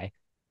black eye.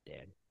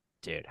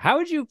 Dude, how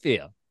would you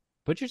feel?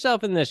 Put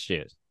yourself in this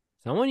shoes.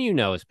 Someone you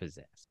know is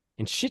possessed,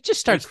 and shit just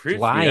starts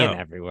flying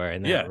everywhere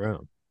in that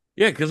room.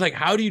 Yeah, because like,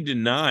 how do you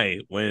deny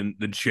when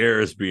the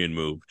chair is being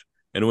moved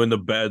and when the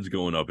bed's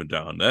going up and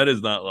down? That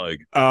is not like,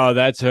 oh,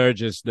 that's her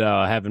just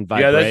having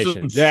vibrations. vibrations.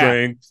 Yeah, that's some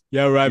strength.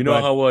 Yeah, right. You know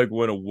how like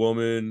when a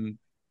woman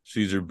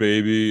sees her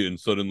baby and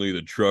suddenly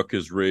the truck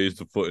is raised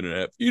a foot and a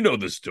half. You know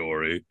the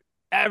story.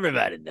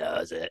 Everybody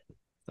knows it.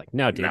 It's like,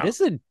 no, dude,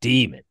 this is a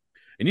demon.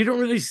 And you don't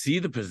really see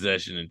the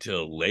possession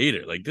until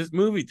later. Like this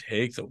movie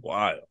takes a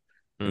while.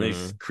 And they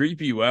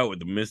creep you out with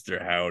the Mr.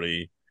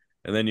 Howdy.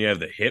 And then you have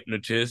the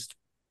hypnotist.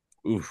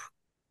 Oof.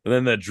 And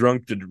then that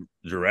drunk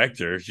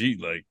director, she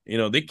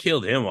they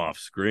killed him off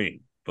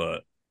screen.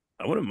 But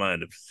I wouldn't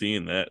mind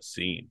seeing that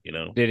scene,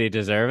 Did he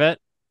deserve it?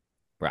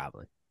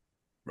 Probably.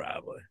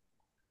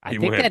 I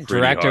think that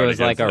director was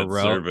like a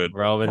Roman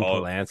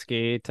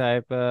Polanski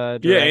type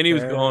director. Yeah, and he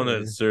was calling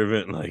that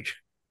servant like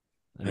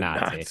a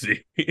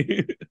Nazi.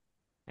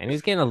 And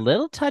he's getting a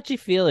little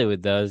touchy-feely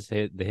with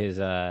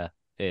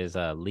his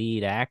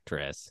lead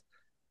actress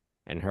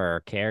and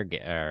her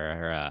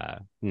her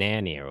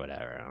nanny or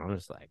whatever. I'm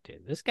just like,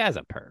 dude, this guy's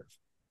a perv.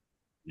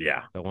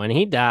 Yeah. But when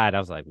he died, I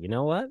was like, you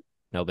know what?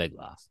 No big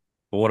loss.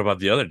 But what about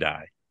the other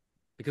guy?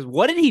 Because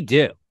what did he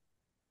do?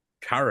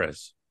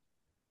 Karis.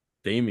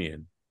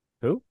 Damien.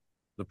 Who?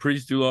 The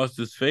priest who lost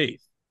his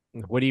faith.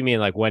 What do you mean?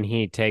 Like when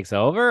he takes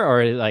over,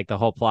 or like the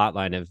whole plot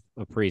line of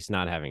a priest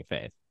not having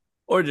faith?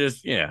 Or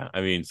just, yeah,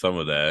 I mean, some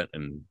of that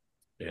and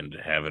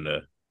having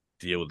to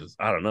deal with this.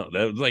 I don't know.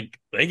 That was like,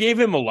 they gave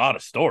him a lot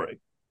of story.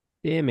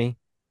 Dimmy,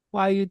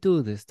 why you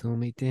do this to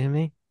me,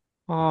 Dimmy?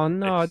 Oh,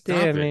 no,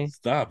 Dimmy.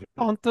 Stop it.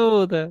 Don't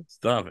do that.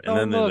 Stop it.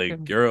 And then the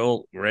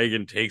girl,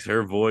 Reagan, takes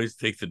her voice,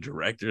 takes the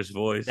director's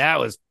voice. That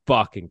was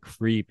fucking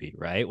creepy,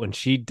 right? When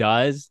she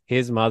does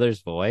his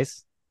mother's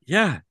voice.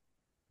 Yeah.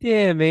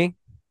 Dimmy.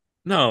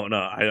 No, no,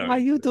 I Why don't.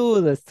 you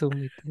doing this to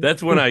me?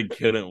 That's when I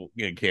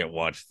can't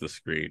watch the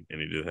screen,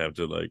 and you just have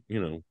to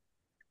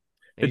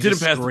And it he didn't just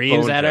pass the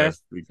screams phone at her.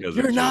 test because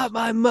You're it's not just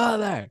my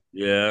mother.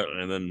 yeah,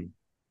 and then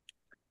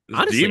this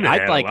Honestly, demon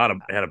I'd like,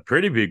 had a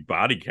pretty big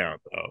body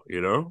count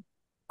though.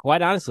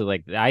 quite honestly,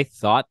 like I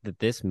thought that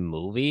this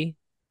movie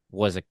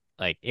was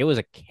it was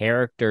a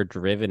character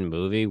driven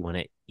movie when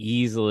it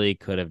easily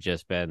could have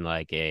just been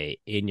like a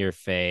in your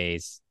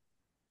face,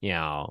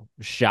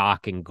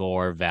 shock and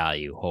gore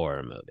value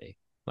horror movie.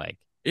 Like,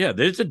 Yeah,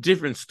 there's a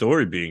different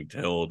story being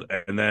told,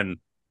 and then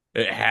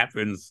it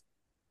happens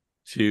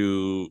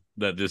to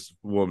that this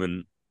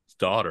woman's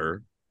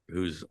daughter,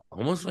 who's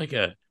almost like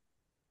a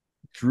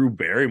Drew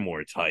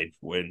Barrymore type,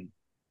 when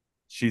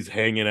she's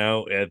hanging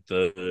out at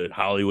the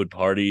Hollywood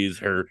parties.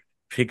 Her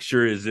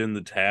picture is in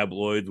the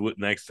tabloids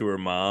next to her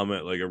mom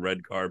at like a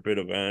red carpet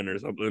event or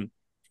something.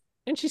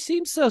 and she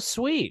seems so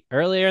sweet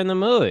earlier in the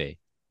movie.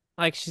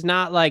 Like she's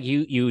not like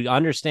you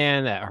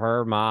understand that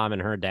her mom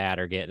and her dad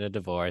are getting a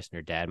divorce and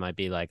her dad might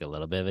be like a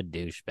little bit of a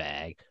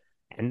douchebag.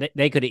 And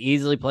they could have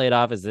easily played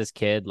off as this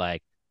kid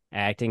like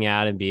acting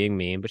out and being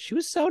mean, but she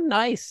was so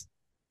nice.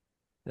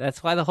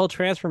 That's why the whole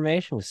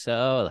transformation was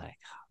so like,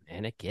 oh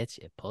man, it gets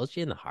you, it pulls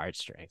you in the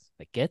heartstrings.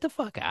 Like, get the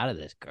fuck out of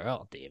this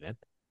girl, demon.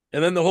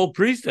 And then the whole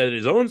priest had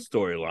his own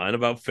storyline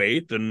about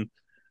faith and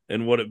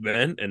what it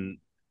meant and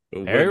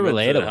what Very it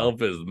meant to relatable. help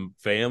his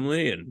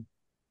family. And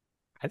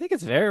I think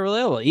it's very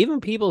relatable. Even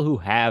people who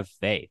have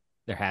faith,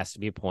 there has to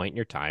be a point in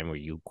your time where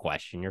you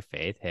question your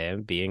faith.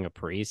 Him being a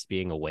priest,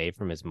 being away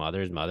from his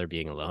mother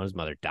being alone, his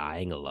mother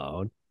dying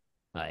alone,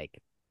 like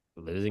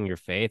losing your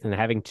faith and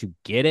having to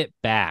get it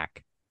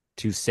back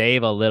to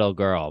save a little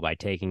girl by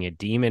taking a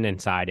demon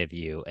inside of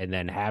you and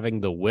then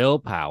having the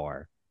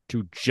willpower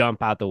to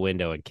jump out the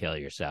window and kill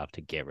yourself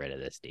to get rid of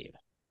this demon.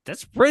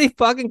 That's a pretty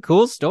fucking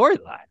cool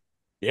storyline.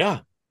 yeah,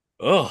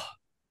 oh,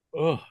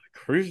 oh, it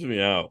creeps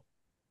me out.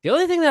 The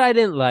only thing that I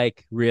didn't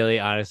like, really,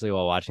 honestly,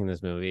 while watching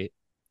this movie,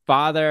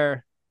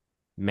 Father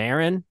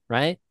Marin,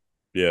 right?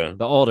 Yeah,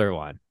 The older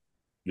one.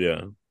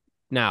 yeah.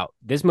 Now,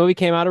 this movie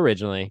came out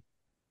originally,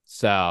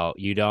 so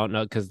you don't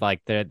know because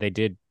like they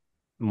did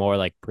more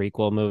like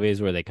prequel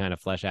movies where they kind of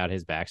flesh out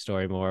his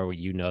backstory more, where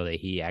you know that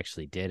he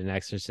actually did an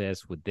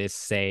exorcist with this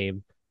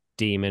same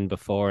demon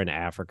before in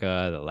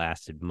Africa that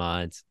lasted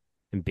months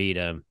and beat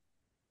him.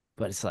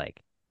 But it's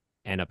like,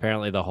 and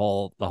apparently the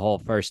whole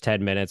first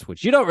 10 minutes,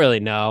 which you don't really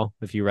know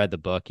if you read the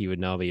book, you would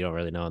know, but you don't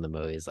really know in the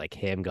movie, is like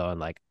him going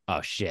like,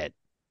 oh shit,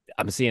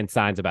 I'm seeing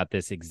signs about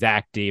this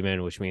exact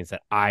demon, which means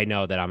that I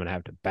know that I'm gonna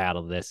have to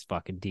battle this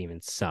fucking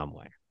demon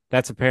somewhere.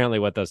 That's apparently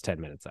what those 10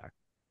 minutes are.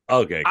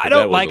 Okay, I because that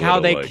don't was a like how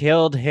little they like,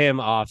 killed him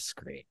off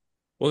screen.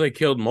 well, they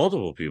killed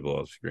multiple people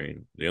off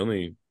screen. The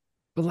only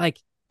But like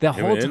the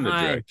him whole and the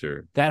time,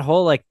 director. that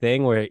whole like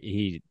thing where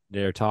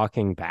they're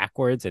talking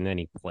backwards and then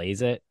he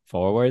plays it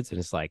forwards and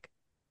it's like,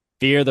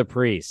 fear the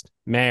priest,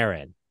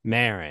 Marin,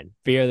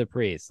 fear the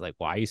priest. Like,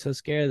 why are you so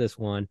scared of this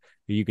one?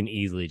 You can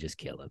easily just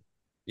kill him.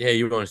 Yeah,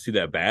 you want to see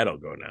that battle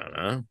go down,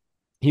 huh?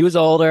 He was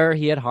older.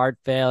 He had heart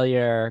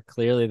failure.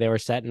 Clearly, they were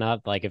setting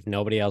up like if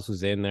nobody else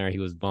was in there, he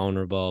was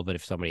vulnerable. But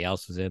if somebody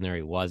else was in there,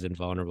 he wasn't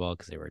vulnerable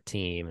because they were a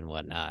team and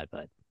whatnot.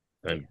 But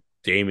And yeah.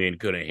 Damien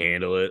couldn't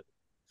handle it,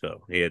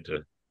 so he had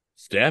to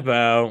step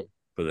out.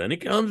 But then he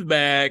comes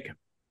back.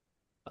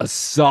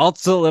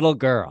 Assaults a little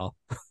girl,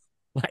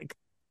 like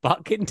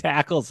fucking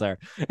tackles her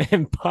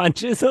and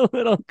punches a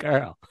little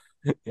girl.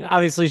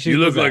 Obviously, she's You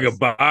look like a possessed.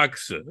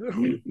 boxer.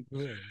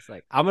 It's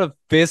like, I'm going to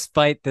fist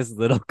fight this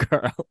little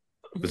girl.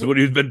 This is what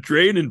he's been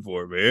training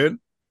for, man.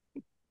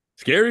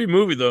 Scary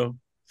movie though.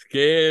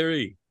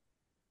 Scary.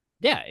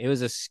 Yeah, it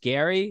was a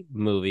scary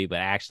movie, but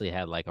actually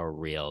had like a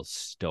real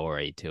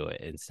story to it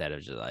instead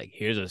of just like,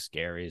 here's a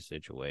scary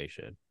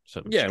situation.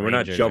 Some Yeah, and we're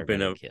not strangers are jumping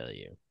gonna up. kill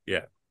you.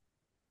 Yeah.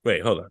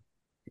 Wait, hold on.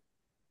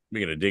 We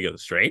gonna dig at the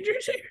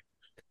strangers here?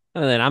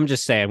 And then I'm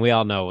just saying, we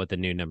all know what the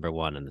new number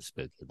one on the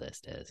spooky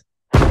list is.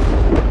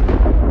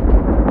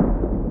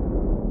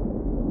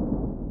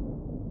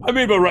 I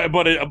mean,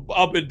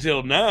 up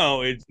until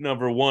now, it's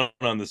number one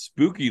on the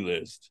spooky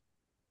list.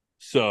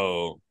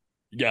 So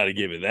you got to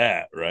give it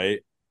that, right?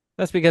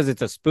 That's because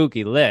it's a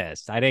spooky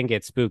list. I didn't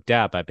get spooked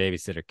out by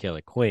Babysitter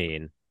Killer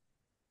Queen.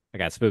 I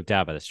got spooked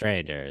out by the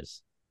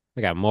strangers.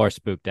 I got more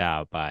spooked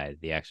out by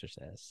The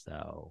Exorcist.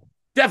 So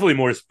Definitely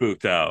more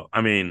spooked out.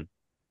 I mean,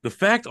 the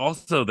fact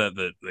also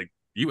that like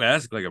you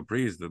ask like a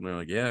priest and they're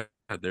like, yeah,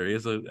 there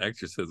is an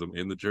exorcism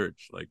in the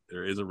church. Like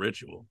there is a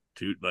ritual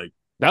to like.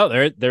 no,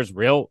 there's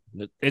real.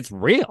 It's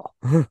real.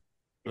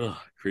 Ugh,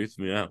 creeps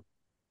me out.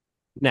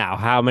 Now,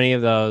 how many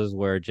of those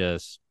were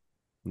just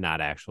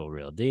not actual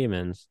real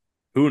demons?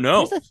 Who Here's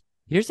knows? the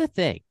here's the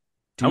thing.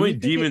 How many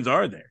demons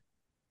are there?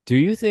 Do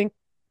you think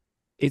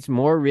it's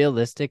more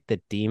realistic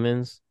that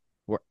demons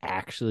were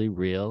actually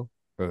real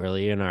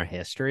early in our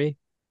history?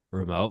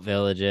 Remote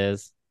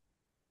villages,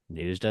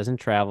 news doesn't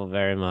travel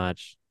very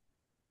much,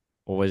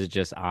 or was it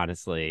just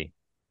honestly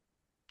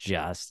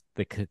just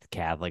the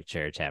Catholic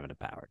Church having a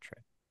power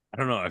trip? I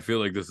don't know. I feel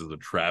like this is a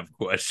trap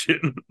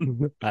question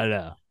I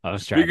know. I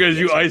was trying because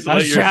to you get you. I isolate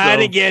was trying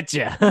to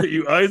yourself. get you.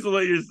 You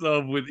isolate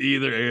yourself with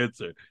either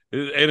answer,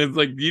 and it's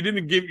like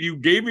you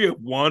gave me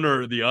one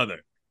or the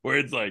other, where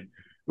it's like,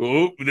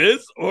 oh,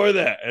 this or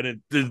that, and it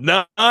does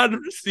not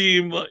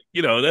seem like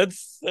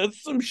that's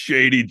some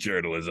shady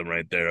journalism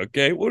right there.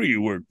 Okay, what do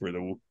you work for,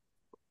 the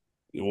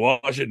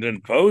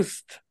Washington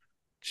Post?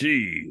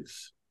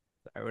 Jeez,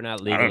 We're not I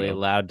don't legally know.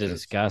 allowed to Yes.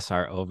 discuss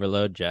our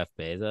overload, Jeff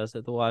Bezos,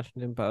 at the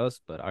Washington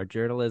Post, but our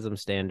journalism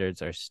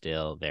standards are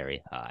still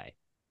very high.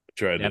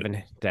 Tried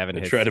to Devin I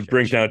hits tried the to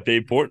bring church. down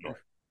Dave Portnoy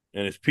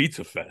and his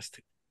pizza fest.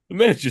 The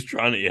man's just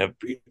trying to have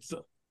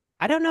pizza.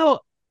 I don't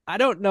know. I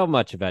don't know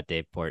much about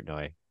Dave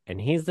Portnoy,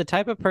 and he's the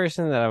type of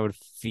person that I would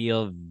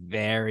feel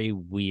very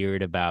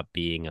weird about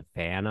being a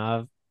fan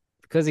of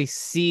because he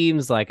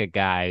seems like a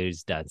guy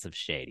who's done some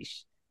shady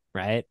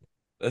right?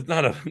 That's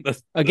not a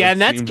that Again,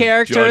 that's seems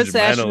character judgmental and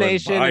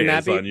assassination, and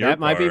bias on your that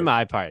might be part.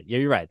 my part.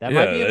 You're right. Yeah,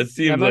 that That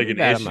seems might like be an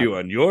bad on my issue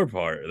part. on your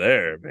part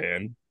there,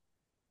 man.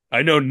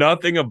 I know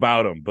nothing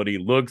about him, but he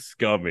looks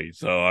scummy,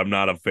 so I'm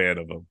not a fan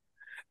of him.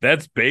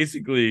 That's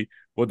basically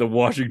what the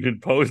Washington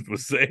Post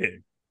was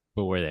saying.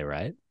 But were they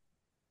right?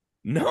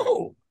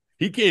 No,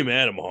 he came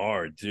at him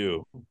hard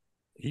too.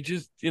 He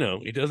just, he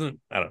doesn't.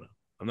 I don't know.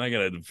 I'm not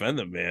gonna defend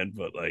the man,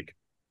 but like,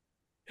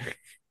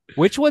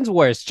 Which one's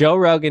worse, Joe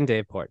Rogan,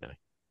 Dave Portnoy?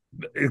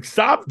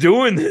 stop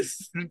doing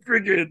this.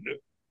 Freaking,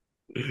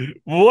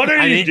 what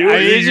are you I doing?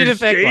 need you Your to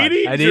pick one.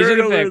 shady I need you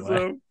to pick one.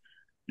 journalism.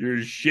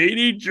 Your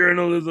shady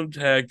journalism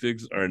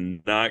tactics are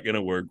not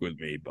gonna work with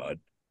me, bud.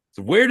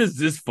 So where does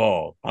this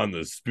fall on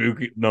the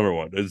spooky number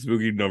one? The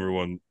spooky number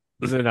one.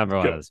 This is the number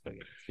one Go. of the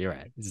spooky. You're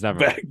right. It's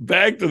number one.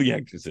 Back to the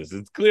Exorcist.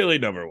 It's clearly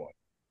number one.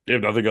 You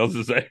have nothing else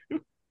to say?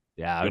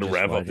 Yeah, I'm gonna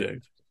wrap up the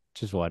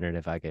just wondering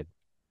if I could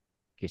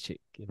get you.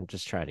 I'm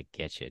just trying to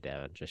get you,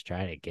 Devin. Just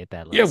trying to get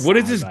that. Yeah, what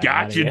is this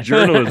gotcha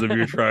journalism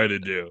you're trying to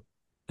do?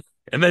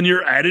 And then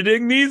you're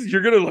editing these?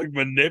 You're gonna like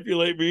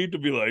manipulate me to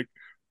be like,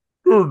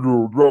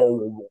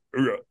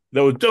 that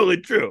was totally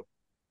true.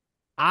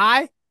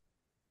 I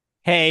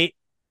hate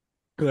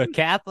the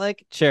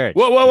Catholic Church.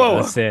 Whoa.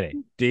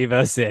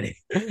 Devo City.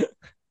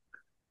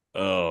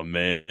 Oh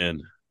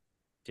man.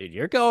 Dude,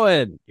 you're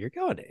going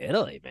to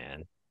Italy,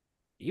 man.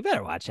 You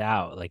better watch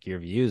out. Like your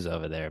views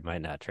over there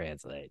might not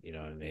translate. You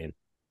know what I mean?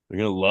 They're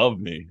gonna love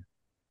me.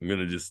 I'm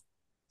gonna just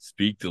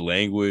speak the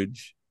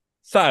language.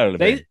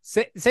 Say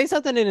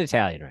something in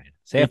Italian right now.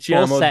 Say a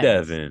full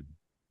sentence. Devin.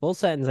 Full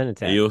sentence in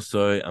Italian. Io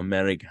soy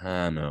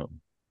americano.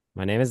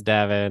 My name is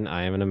Devin.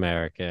 I am an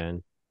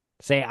American.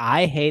 Say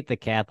I hate the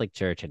Catholic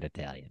Church in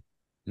Italian.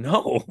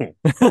 No.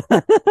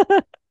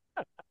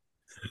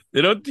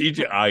 They don't teach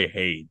you I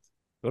hate.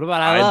 What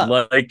about I'd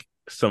like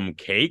some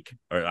cake,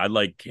 or I'd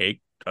like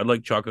cake. I'd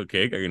like chocolate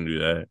cake. I can do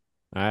that.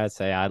 I'd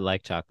say I'd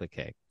like chocolate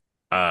cake.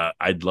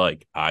 I'd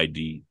like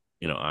ID.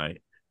 I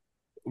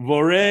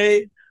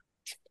vorrei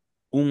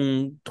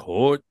un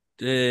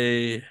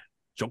torte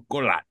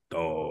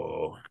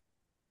cioccolato.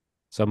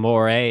 So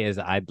more is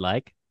I'd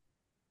like.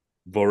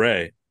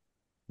 Vorrei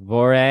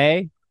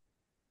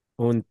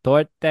un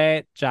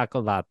torte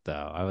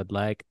cioccolato. I would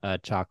like a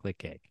chocolate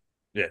cake.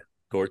 Yeah,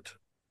 torte.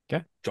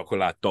 Okay.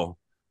 Cioccolato.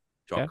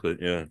 Chocolate.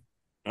 Okay. Yeah.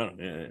 I don't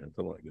know. Yeah,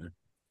 something like that.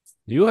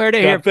 You heard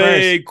it here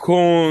first. Caffè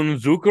con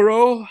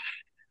zucchero,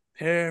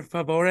 per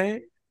favore.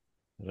 I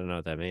don't know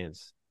what that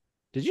means.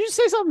 Did you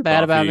say something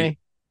bad about me?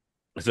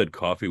 I said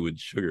coffee with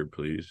sugar,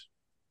 please.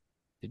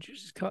 Did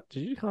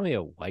you call me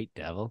a white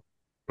devil?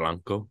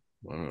 Blanco?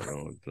 I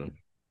don't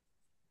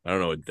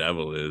know what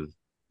devil is.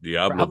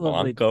 Diablo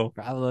Blanco?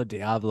 Probably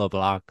Diablo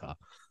Blanco.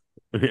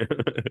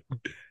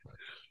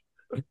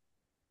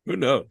 Who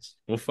knows?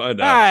 We'll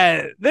find out. All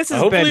right,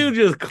 hopefully it'll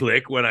just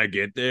click when I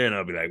get there, and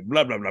I'll be like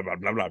blah blah blah blah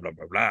blah blah blah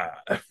blah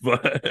blah.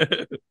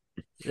 But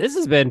this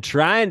has been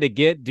Trying to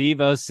Get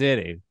Devo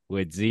City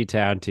with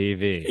Z-Town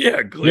TV.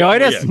 Yeah,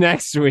 join us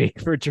next week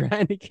for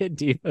Trying to Get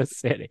Devo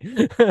City.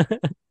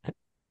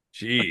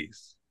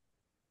 Jeez,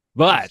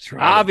 but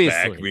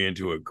obviously, to back me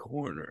into a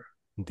corner.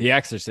 The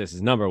Exorcist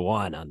is number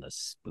one on the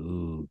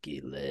spooky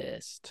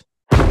list.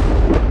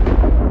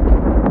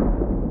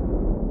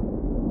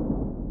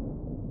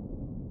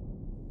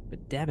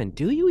 But Devin,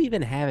 do you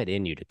even have it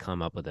in you to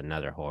come up with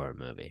another horror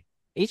movie?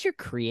 Is your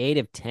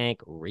creative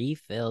tank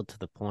refilled to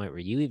the point where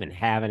you even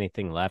have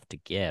anything left to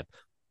give?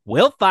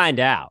 We'll find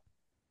out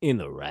in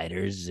the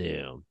Writer's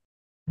Zoom.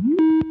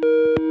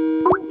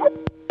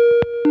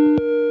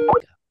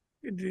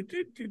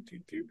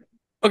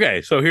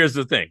 Okay, so here's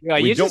the thing. Yeah,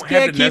 you just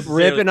can't keep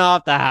ripping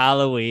off the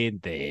Halloween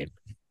theme.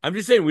 I'm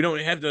just saying we don't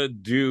have to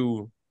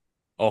do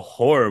a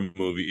horror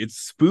movie. It's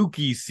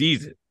spooky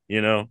season,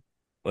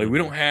 Like we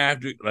don't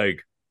have to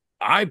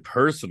I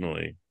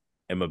personally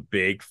am a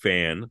big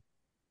fan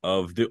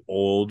of the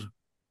old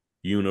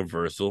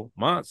Universal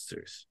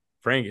monsters.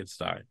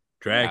 Frankenstein,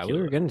 Dracula. Yeah,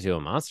 we were going to do a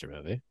monster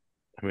movie.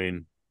 I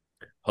mean,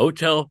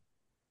 Hotel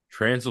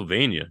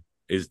Transylvania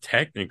is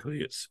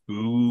technically a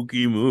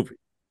spooky movie.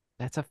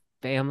 That's a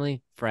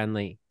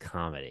family-friendly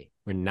comedy.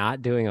 We're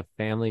not doing a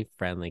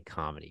family-friendly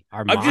comedy.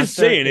 Our I'm just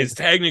monster saying is it's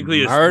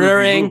technically a spooky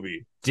murdering,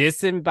 movie.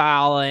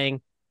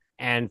 disemboweling,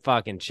 and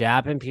fucking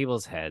chopping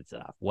people's heads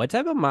off. What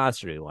type of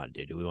monster do we want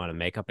to do? Do we want to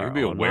make up It our could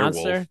be a own werewolf.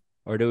 monster,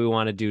 or do we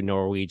want to do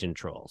Norwegian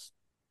trolls?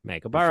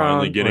 Make up We're our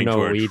finally own or getting to our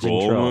Norwegian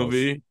troll trolls.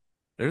 movie.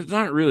 They're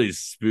not really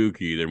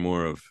spooky. They're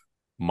more of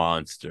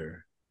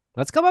monster.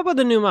 Let's come up with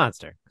a new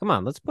monster. Come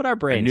on, let's put our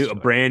brains to A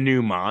it. brand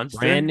new monster.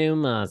 Brand new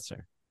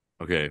monster.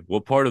 Okay,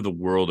 what part of the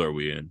world are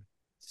we in?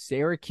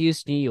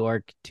 Syracuse, New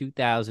York,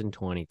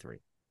 2023.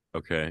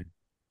 Okay,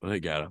 what do they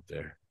got up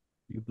there?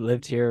 You've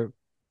lived here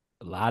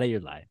a lot of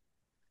your life.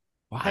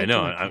 Why I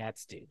know. can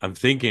cats do? I'm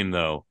thinking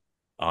though,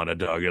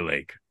 Onondaga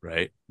Lake,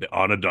 right? The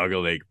Onondaga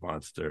Lake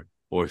monster,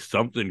 or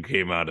something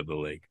came out of the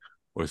lake,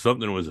 or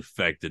something was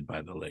affected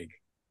by the lake.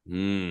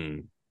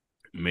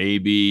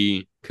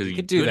 Maybe because You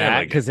could do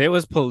that because it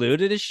was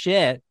polluted as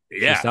shit.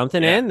 Yeah, so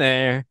something in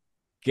there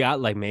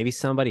got like maybe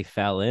somebody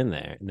fell in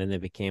there and then they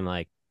became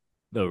like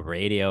the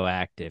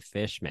radioactive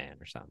fish man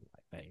or something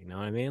like that. You know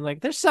what I mean?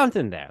 Like there's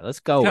something there.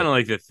 Let's go. Kind of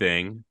like The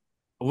Thing.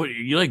 What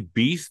you like,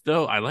 Beast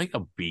though? I like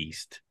a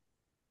beast.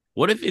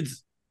 What if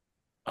it's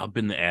up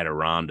in the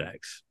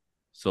Adirondacks?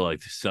 So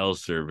like the cell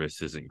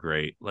service isn't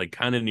great. Like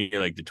kind of near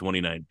like the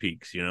 29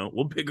 Peaks, you know?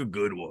 We'll pick a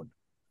good one.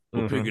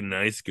 We'll pick a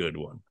nice good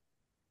one.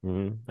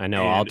 I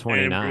know all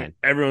 29. And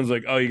everyone's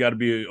like, oh, you got to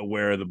be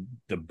aware of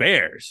the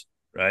bears,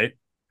 right?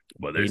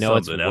 Well, there's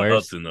something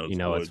else in those woods. You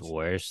know what's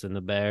worse than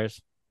the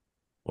bears?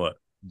 What?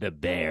 The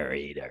bear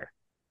eater.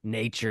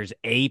 Nature's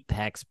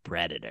apex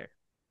predator.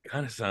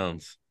 Kind of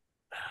sounds...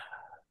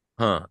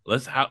 Huh.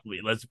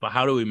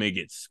 How do we make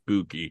it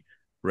spooky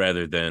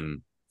rather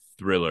than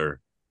thriller,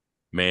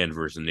 man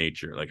versus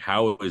nature? Like,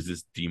 how is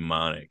this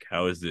demonic?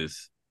 How is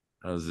this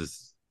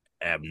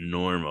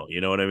abnormal?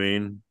 You know what I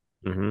mean?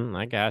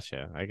 I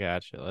gotcha.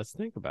 Let's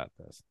think about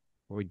this.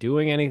 Are we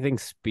doing anything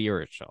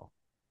spiritual?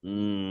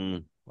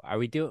 Are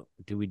we do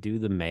we do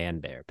the man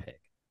bear pig?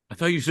 I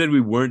thought you said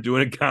we weren't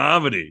doing a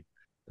comedy.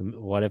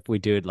 What if we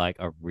did like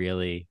a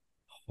really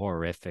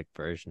horrific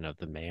version of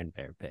the man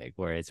bear pig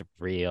where it's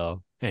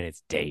real and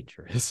it's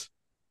dangerous?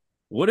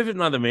 What if it's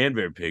not the man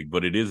bear pig,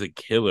 but it is a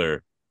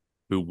killer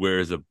who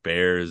wears a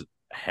bear's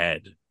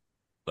head,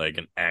 like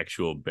an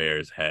actual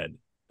bear's head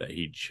that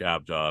he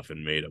chopped off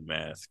and made a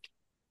mask,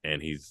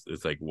 and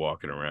it's like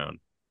walking around.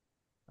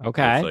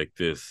 Okay. It's like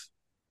this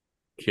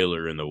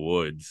killer in the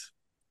woods.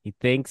 He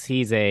thinks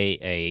he's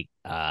a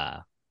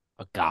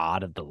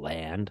god of the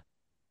land,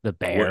 the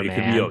bear man. It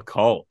could be a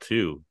cult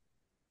too.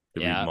 It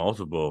could be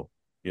multiple.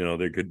 You know,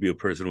 there could be a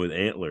person with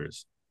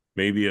antlers.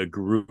 Maybe a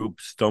group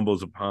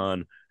stumbles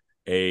upon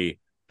a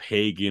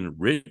pagan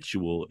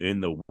ritual in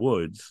the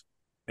woods,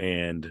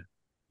 and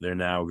they're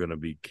now going to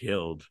be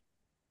killed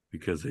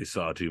because they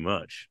saw too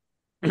much.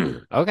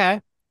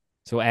 Okay.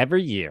 So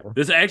every year.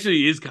 This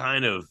actually is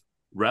kind of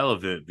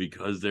relevant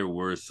because there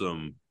were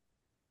some,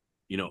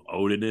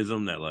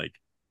 Odinism, that like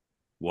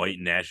white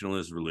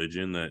nationalist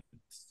religion that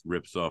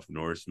rips off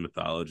Norse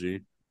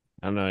mythology.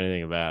 I don't know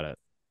anything about it.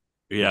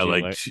 Yeah,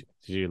 did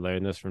you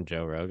learn this from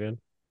Joe Rogan?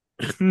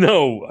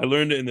 No, I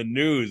learned it in the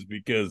news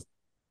because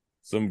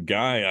some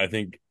guy, I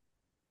think,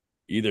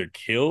 either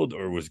killed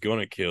or was going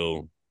to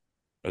kill.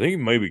 I think he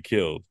might be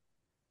killed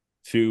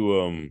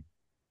two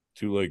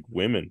like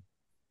women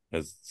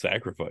as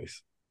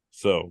sacrifice.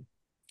 So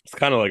it's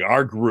kind of like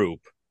our group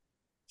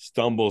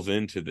stumbles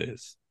into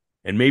this,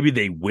 and maybe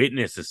they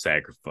witness a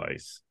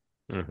sacrifice,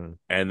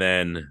 and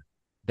then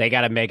they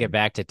got to make it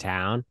back to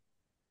town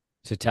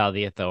to tell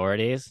the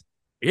authorities.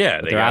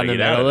 Yeah, they're out in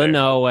the middle of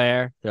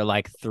nowhere. They're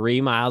like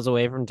 3 miles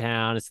away from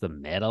town. It's the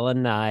middle of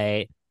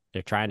night.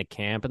 They're trying to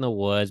camp in the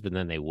woods, but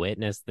then they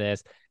witness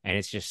this, and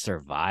it's just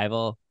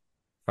survival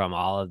from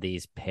all of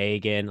these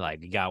pagan.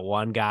 Like, you got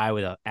one guy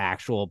with an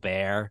actual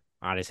bear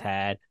on his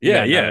head. You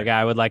got another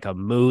guy with like a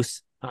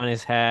moose on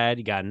his head.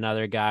 You got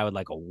another guy with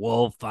like a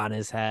wolf on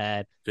his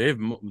head. They have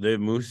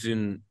moose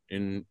in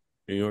New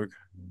York.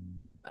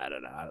 I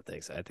don't know. I don't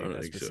think so. I think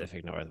that's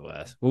Pacific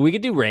Northwest. Well, we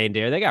could do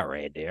reindeer. They got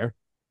reindeer.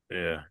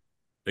 Yeah.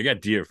 They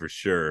got deer for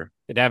sure.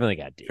 They definitely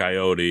got deer.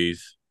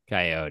 Coyotes.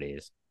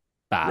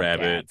 Bobcats,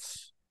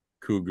 rabbits.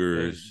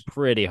 Cougars. It's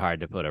pretty hard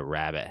to put a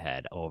rabbit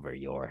head over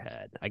your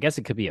head. I guess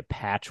it could be a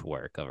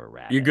patchwork of a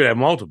rabbit. You could have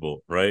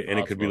multiple, right? And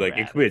it could be like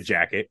rabbits. It could be a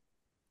jacket.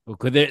 Well,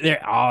 could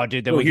there? Oh,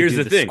 dude. Then here's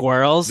the thing: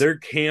 squirrels. They're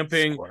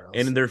camping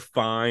and they're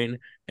fine,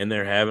 and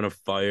they're having a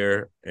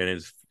fire, and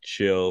it's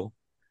chill,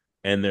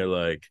 and they're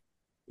like,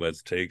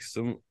 let's eat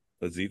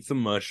some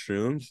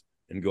mushrooms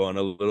and go on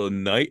a little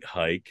night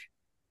hike,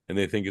 and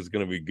they think it's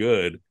gonna be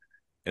good,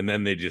 and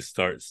then they just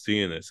start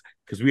seeing this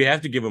because we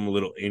have to give them a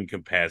little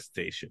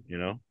incapacitation,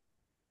 And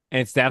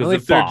it's definitely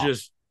fall.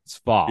 It's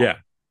fall. Yeah,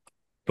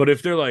 but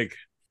if they're like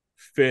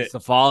fit, it's the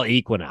fall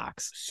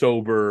equinox,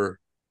 sober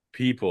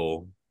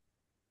people,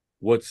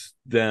 what's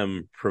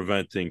them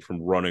preventing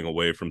from running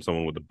away from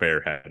someone with a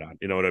bear head on?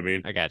 You know what I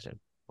mean? I got you.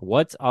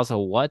 What's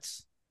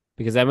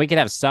because then we could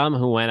have some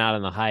who went out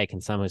on the hike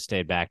and some who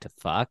stayed back to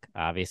fuck,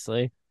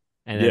 obviously.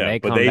 And then Yeah, they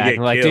but come they back get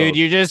and like, dude, killed.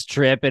 you're just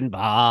tripping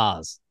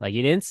balls. Like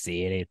you didn't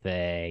see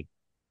anything.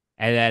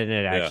 And then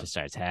it Yeah. actually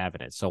starts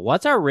happening. So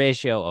what's our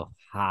ratio of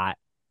hot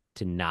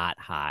to not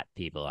hot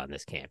people on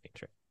this camping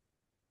trip?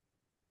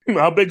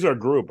 How big's our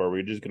group? Are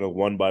we just gonna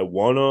one by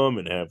one them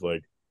and have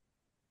like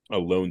a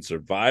lone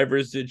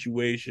survivor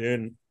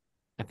situation?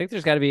 I think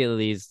there's got to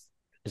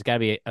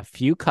be a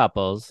few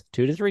couples,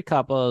 2 to 3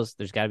 couples.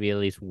 There's got to be at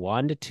least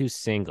 1 to 2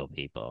 single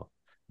people.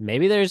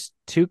 Maybe there's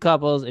 2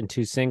 couples and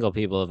 2 single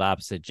people of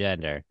opposite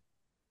gender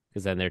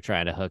because then they're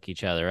trying to hook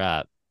each other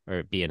up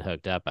or being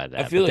hooked up by I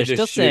that. feel But they're like there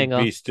still should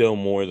single. be still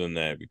more than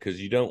that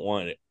because you don't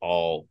want it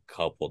all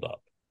coupled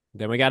up.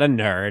 Then we got a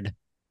nerd.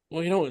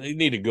 Well, you don't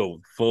need to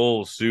go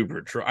full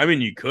super. I mean,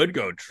 you could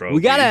go We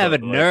got to trophy, have a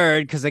but like,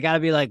 nerd because they got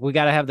to be like, we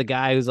got to have the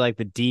guy who's like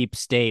the deep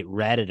state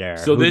Redditor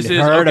so who this is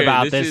heard okay.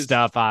 about this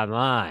stuff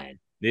online.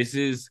 This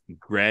is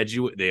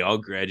graduate. They all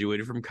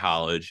graduated from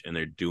college and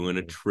they're doing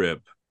a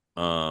trip,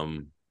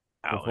 out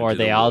Before into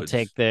the they all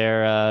take woods.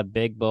 their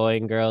big boy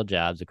and girl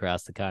jobs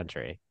across the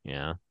country.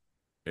 Yeah.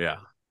 Yeah,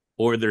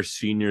 or they're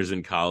seniors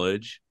in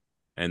college,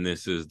 and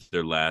this is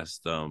their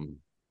last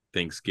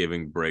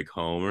Thanksgiving break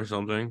home or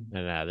something.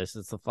 And this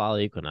is the fall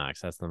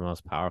equinox. That's the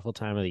most powerful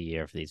time of the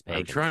year for these I'm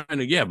pagans. trying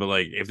to, yeah, but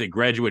like if they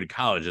graduated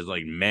college, it's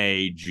like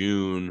May,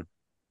 June,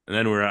 and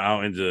then we're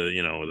out into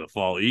the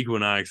fall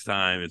equinox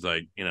time. It's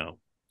like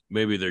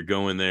maybe they're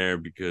going there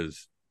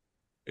because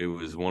it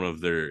was one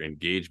of their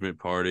engagement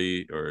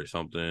party or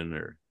something,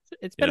 or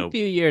It's you been a know.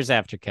 few years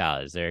after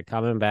college. They're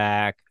coming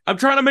back. I'm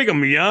trying to make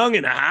them young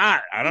and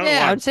hot. I don't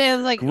Yeah, I'm want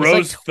saying like it's like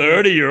gross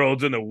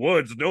 30-year-olds in the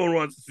woods. No one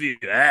wants to see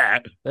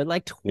that. they're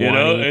like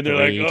And they're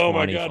like, 23, "Oh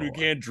my god, we 24.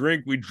 can't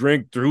drink. We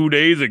drank 2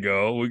 days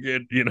ago. We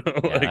can't, Yeah,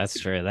 like that's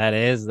true. That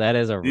is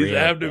a these real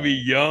have to be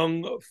thing.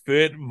 young,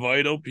 fit,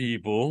 vital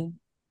people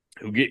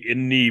who get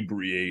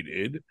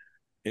inebriated.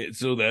 And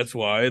so that's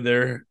why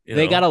they're,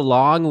 They got a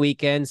long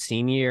weekend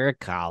senior year of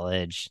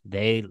college.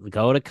 They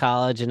go to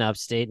college in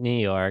upstate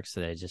New York, so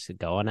they're just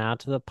going out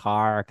to the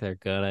park. They're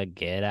gonna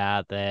get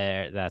out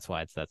there. That's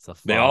the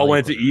they all fall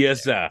went to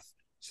equinox there. ESF,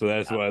 so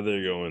that's why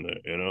they're going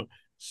there.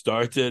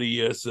 Starts at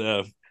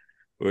ESF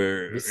We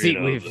where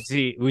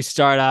see we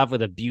start off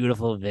with a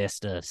beautiful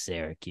vista of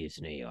Syracuse,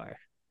 New York.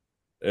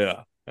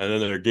 yeah, and then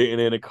they're getting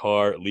in a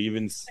car,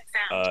 leaving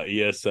I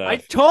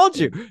ESF. told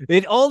you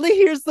it only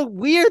hears the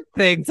weird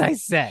things I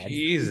said.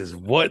 Jesus,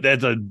 what?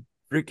 That's a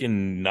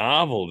freaking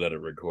novel that it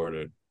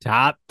recorded.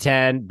 Top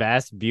 10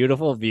 best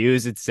beautiful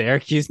views in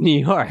Syracuse, New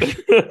York.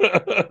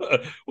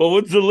 Well,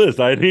 what's the list?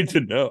 I need to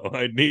know.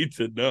 I need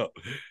to know.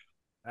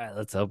 All right,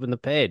 let's open the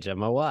page on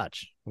my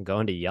watch. I'm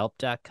going to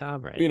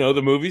yelp.com right now.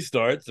 The movie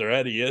starts. They're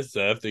at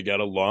ESF. They got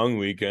a long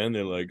weekend.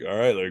 They're like, all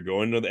right, they're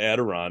going to the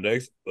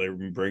Adirondacks. They're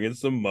bringing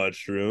some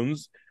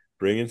mushrooms,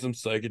 bringing some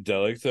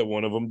psychedelics that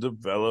one of them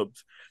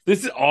developed.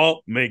 This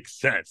all makes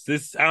sense.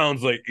 This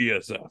sounds like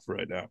ESF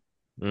right now.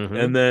 Mm-hmm.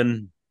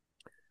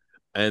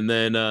 And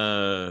then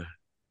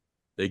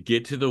they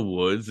get to the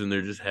woods and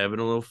they're just having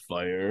a little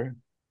fire,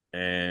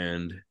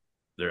 and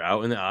they're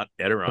out in the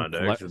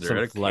Adirondacks. And they're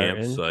at a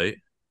campsite.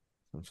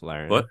 Some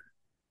flirting. What?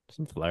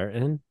 Some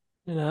flirting,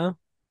 you know?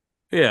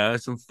 Yeah,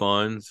 some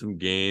fun, some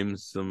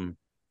games, some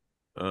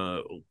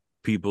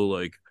people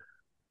like,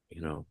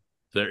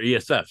 they're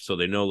ESF, so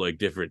they know like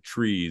different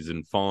trees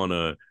and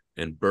fauna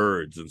and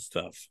birds and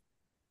stuff.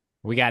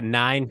 We got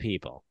 9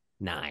 people.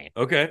 9.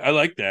 Okay, I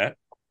like that.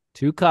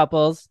 2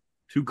 couples.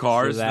 2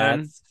 cars, so then.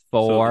 That's 4.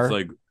 So it's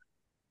like,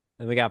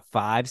 and we got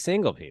 5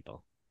 single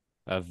people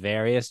of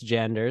various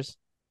genders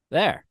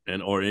there.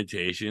 and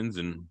orientations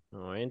and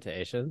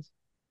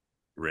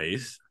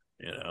race,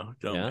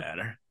 don't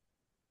matter.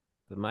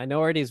 The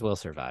minorities will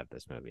survive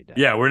this movie.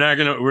 Definitely. Yeah,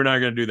 we're not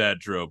gonna do that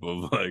trope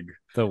of like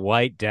the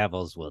white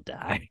devils will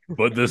die,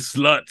 but the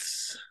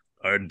sluts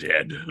are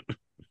dead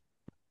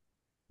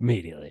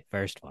immediately.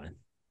 First one.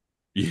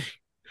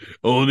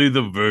 Only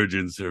the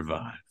virgin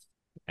survive,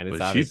 and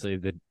it's obviously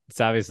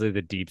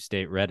the deep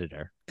state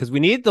Redditor, because we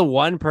need the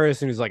one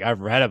person who's like,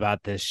 I've read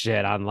about this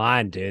shit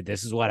online, dude.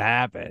 This is what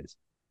happens.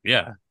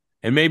 Yeah,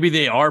 and maybe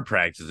they are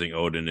practicing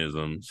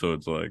Odinism, so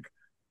it's like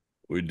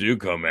we do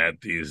come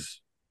at these.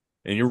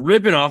 And you're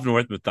ripping off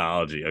Norse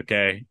mythology,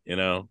 okay?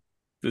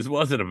 This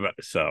wasn't about,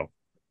 so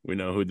we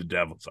know who the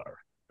devils are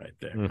right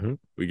there. Mm-hmm.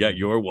 We got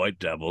your white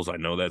devils. I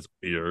know that's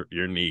your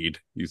need.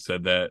 You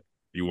said that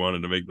you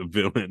wanted to make the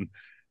villain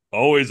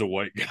always a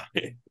white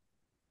guy.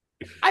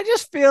 I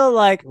just feel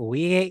like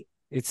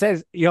it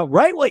says,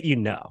 write what you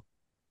know.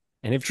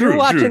 And if you're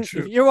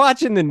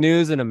watching the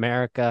news in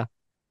America,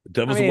 the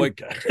devil's a white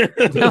guy.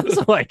 The devil's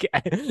a white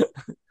guy.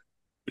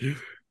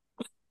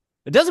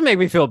 It doesn't make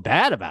me feel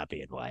bad about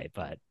being white,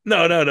 but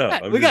no.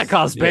 We got to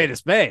call a spade a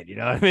spade. You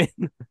know what I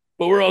mean?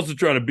 But we're also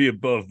trying to be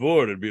above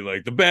board and be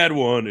like, the bad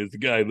one is the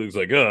guy who looks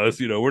like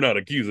us. We're not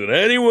accusing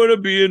anyone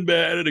of being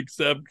bad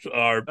except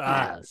our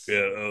us.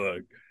 Yeah,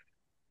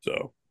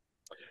 so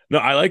no,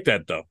 I like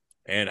that though.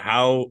 And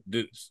how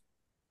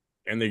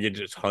and they get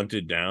just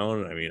hunted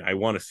down. I mean, I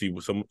want to see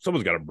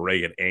someone's got to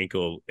break an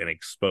ankle and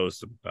expose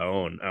some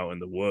bone out in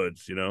the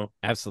woods, you know?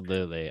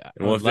 Absolutely. I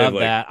And what would if they have love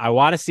like, that. I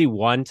want to see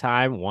one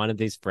time one of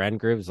these friend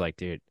groups like,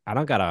 dude, I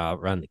don't gotta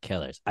outrun the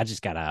killers. I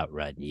just gotta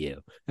outrun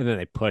you. And then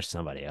they push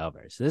somebody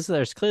over. So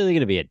there's clearly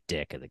gonna be a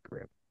dick in the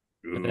group.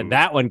 And then ooh,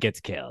 that one gets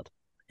killed.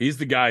 he's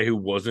the guy who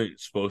wasn't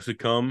supposed to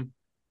come,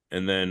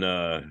 and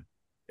then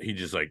he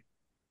just like,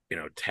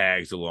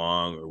 tags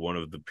along, or one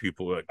of the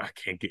people like, I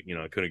can't get,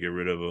 I couldn't get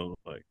rid of him.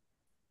 Like,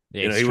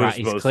 Yeah, he was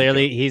he's supposed to come.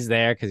 clearly he's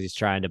there because he's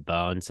trying to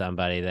bone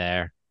somebody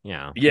there.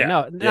 But Yeah,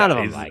 no, none yeah, of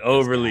them he's like this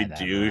overly guy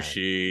that much.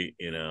 douchey.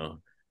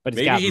 But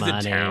he's Maybe got he's a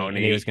money and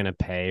he was townie. gonna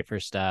pay for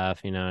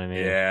stuff, you know what I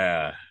mean?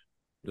 Yeah.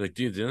 Like,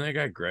 dude, didn't that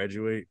guy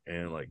graduate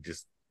and like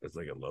just as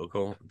like a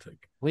local? It's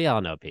like, We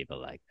all know people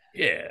like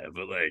yeah,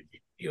 but like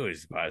he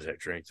always buys that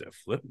drinks at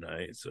flip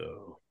night,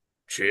 so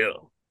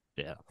chill.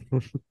 that.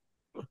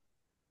 Yeah.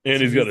 And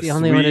So he's got a he's the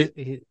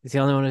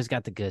only one who's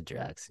got the good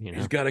drugs, you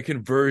he's know? got a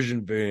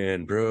conversion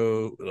van,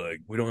 bro. Like,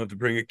 we don't have to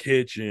bring a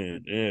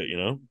kitchen.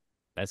 Yeah.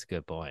 That's a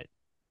good point.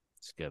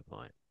 That's a good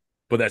point.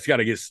 But that's got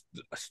to get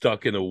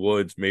stuck in the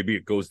woods. Maybe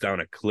it goes down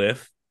a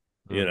cliff,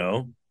 you Mm-hmm.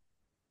 know,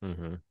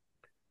 Mm-hmm.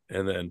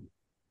 and then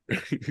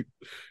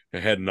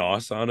it had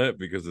nos on it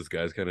because this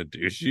guy's kind of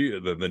douchey,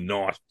 and then the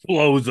nos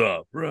blows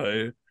up,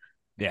 right?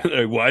 Yeah.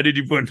 Like, why did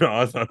you put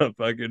nos on a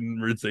fucking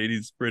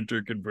Mercedes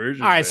Sprinter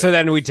conversion All right, so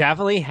van? then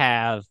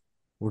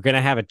we're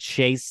gonna have a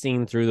chase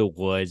scene through the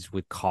woods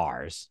with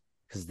cars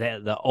because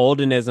the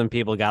Oldenism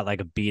people got like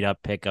a beat up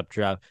pickup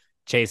truck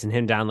chasing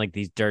him down like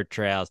these dirt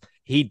trails.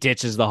 He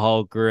ditches the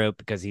whole group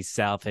because he's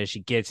selfish. He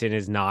gets in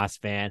his NOS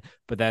van,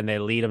 but then they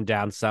lead him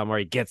down somewhere.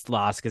 He gets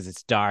lost because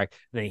it's dark.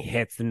 And then he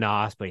hits the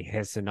NOS, but he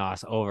hits the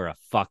NOS over a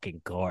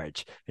fucking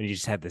gorge. And you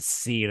just have the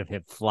scene of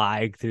him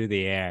flying through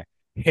the air,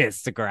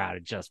 hits the ground,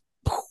 and just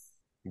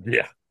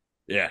Yeah,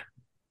 yeah,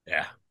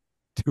 yeah.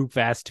 too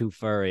fast, too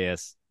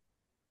furious,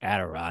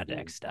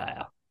 Adirondack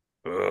style.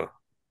 Ugh,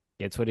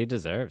 Gets what he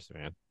deserves,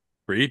 man.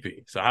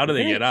 creepy. So how do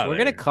they get out We're of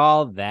gonna there?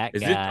 call that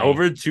Is it guy.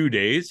 over 2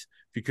 days?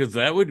 Because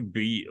that would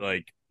be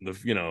like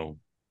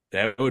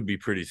that would be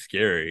pretty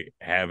scary.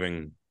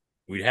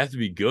 We'd have to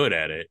be good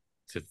at it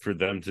for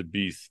them to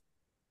be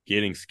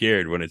getting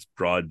scared when it's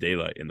broad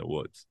daylight in the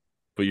woods,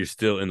 but you're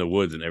still in the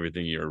woods and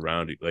everything you're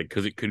around you. Like,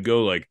 because it could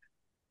go like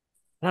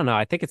I don't know.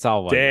 I think it's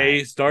all one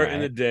night, start in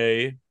the right?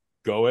 day,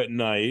 go at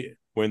night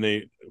when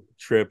they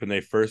trip and they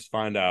first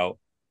find out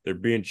they're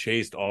being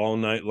chased all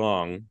night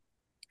long,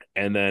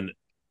 and then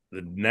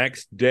the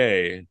next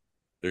day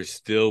they're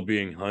still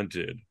being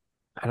hunted.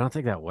 I don't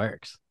think that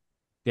works.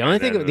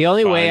 And then the The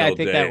only way I final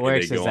think that day they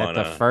works is go that on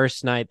the a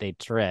first night they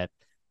trip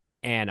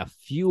and a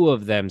few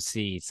of them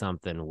see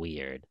something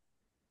weird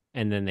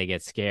and then they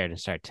get scared and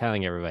start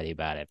telling everybody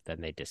about it.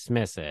 Then they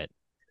dismiss it,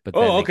 but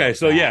then oh, they okay. go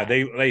So yeah,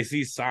 back. they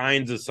see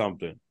signs of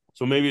something.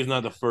 So maybe it's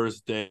not the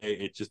first day,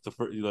 it's just the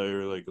first,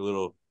 like a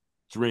little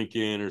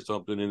drinking or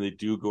something, and they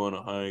do go on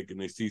a hike and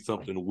they see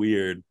something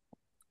weird.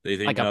 They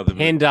think Like a nothing of it.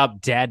 pinned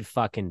up dead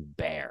fucking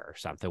bear or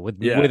something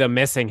with Yeah, a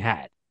missing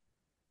head.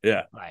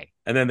 yeah. Like,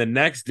 And then the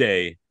next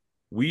day,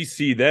 we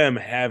see them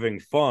having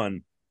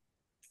fun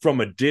from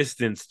a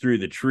distance through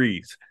the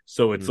trees.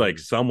 So it's like mm,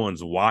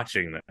 someone's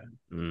watching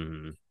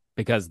them.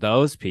 because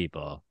those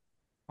people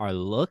are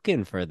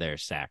looking for their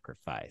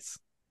sacrifice.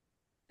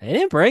 They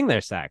didn't bring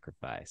their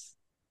sacrifice.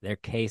 They're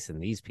casing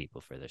these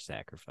people for their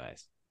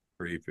sacrifice.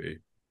 Creepy.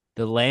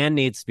 The land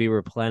needs to be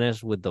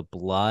replenished with the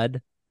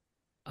blood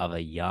of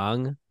a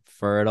young,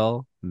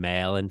 fertile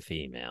male and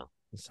female.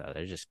 So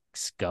they're just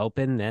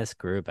scoping this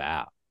group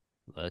out,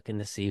 looking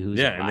to see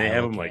who's a Yeah, and they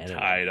have viable them like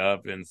candidate. tied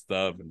up and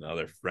stuff, and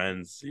other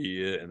friends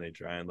see it and they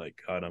try and like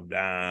cut them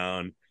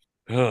down.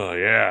 Oh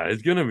yeah,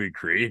 it's gonna be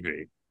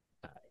creepy.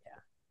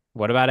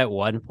 What about at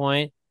one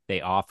point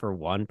they offer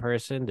one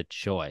person the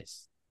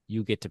choice?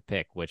 You get to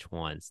pick which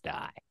ones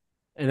die.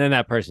 And then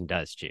that person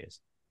does choose.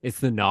 It's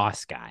the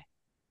NOS guy.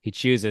 He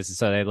chooses,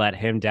 so they let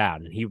him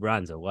down and he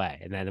runs away.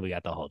 And then we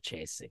got the whole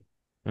chase scene.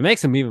 It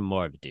makes him even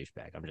more of a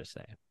douchebag. I'm just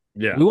saying.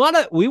 Yeah,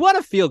 We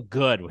wanna feel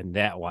good when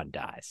that one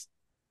dies.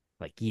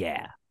 Like,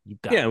 yeah, you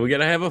got yeah. We me.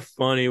 gotta have a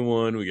funny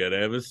one. We gotta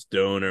have a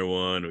stoner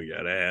one. We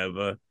gotta have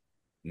a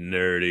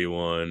nerdy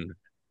one.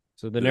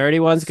 So the nerdy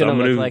one's gonna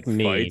Someone look who like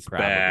me, fights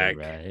probably, back.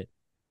 right?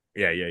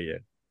 Yeah.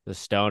 The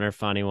stoner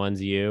funny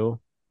one's you,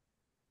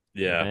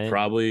 Yeah, right?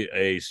 probably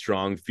a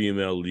strong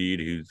female lead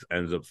who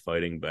ends up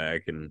fighting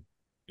back and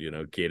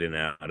getting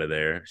out of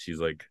there. She's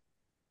like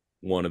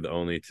one of the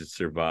only to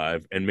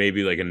survive, and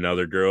maybe like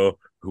another girl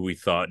who we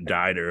thought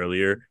died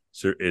earlier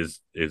is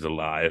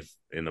alive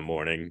in the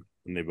morning,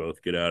 and they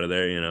both get out of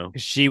there.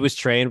 She was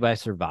trained by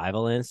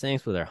survival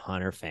instincts with her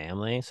hunter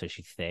family, so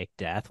she faked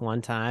death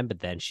one time, but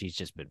then she's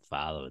just been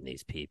following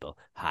these people,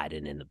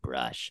 hiding in the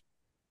brush,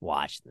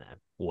 watching them,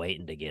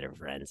 waiting to get her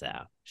friends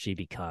out. She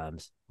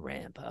becomes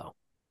Rambo,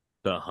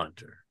 The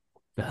hunter.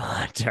 the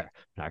hunter.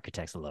 An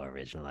Architects of Law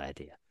original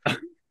idea.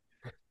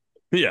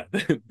 Yeah,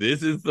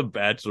 this is the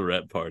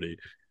bachelorette party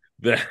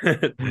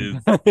that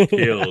is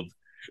killed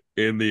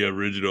in the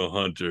original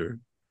hunter.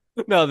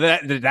 No,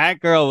 that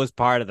girl was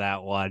part of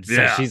that one. So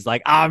Yeah. she's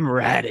like, I'm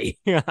ready.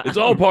 It's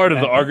all part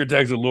of the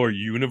Architects of Lore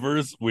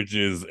universe, which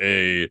is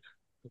a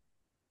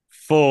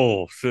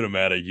full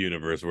cinematic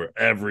universe where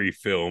every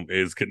film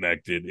is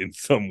connected in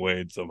some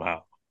way and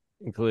somehow.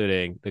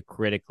 Including the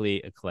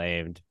critically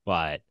acclaimed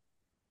but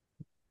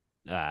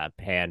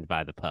panned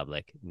by the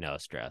public No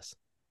Stress.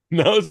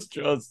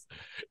 Nostros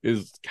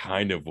is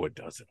kind of what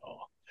does it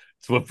all.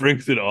 It's what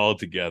brings it all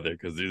together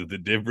because there's the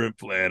different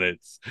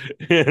planets,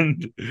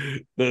 and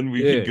then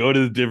we can go to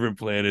the different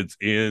planets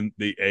in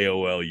the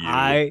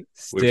AOLU,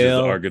 which is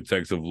the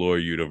Architects of Lore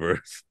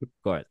universe. Of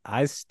course,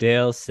 I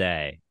still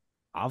say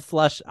I'll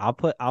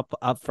put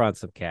up front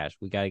some cash.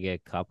 We got to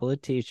get a couple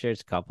of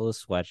t-shirts, couple of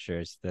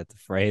sweatshirts that the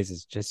phrase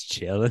is just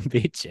chill and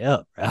be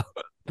chill, bro.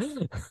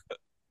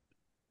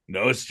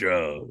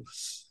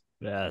 Nostros.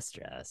 No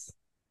stress.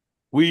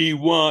 We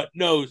want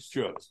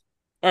Nostros.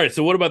 All right,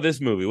 so what about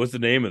this movie? What's the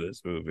name of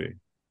this movie?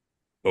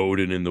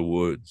 Odin in the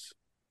Woods.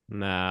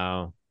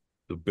 No.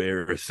 The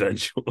Bare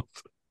Essentials.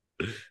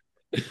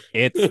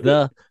 It's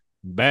the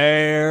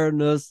bare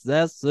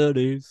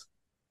necessities.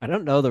 I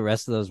don't know the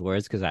rest of those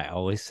words because I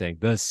always sing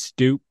the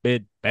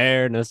stupid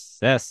bare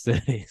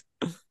necessities.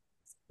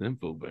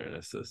 Simple bare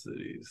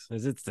necessities.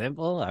 Is it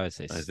simple? I would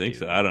say I think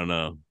so. I don't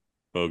know.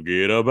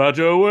 Forget about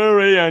your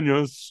worry and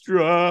your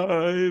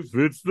strife.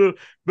 It's the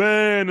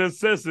bare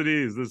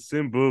necessities, the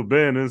simple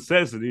bare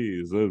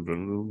necessities of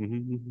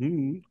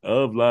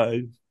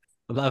life.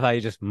 I love how you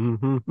just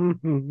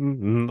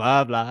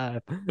love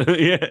life.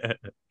 Yeah.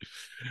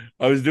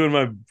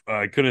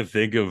 I couldn't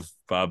think of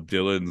Bob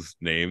Dylan's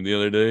name the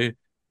other day,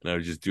 and I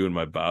was just doing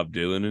my Bob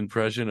Dylan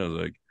impression. I was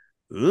like,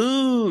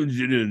 ooh,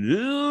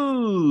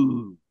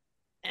 ooh.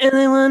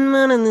 Everyone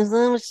running this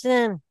so much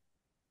time.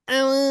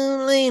 I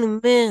won't lay in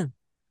bed.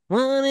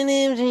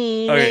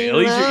 Okay, at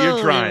least you're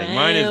trying.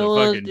 Mine is a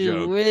fucking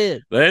joke.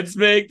 Let's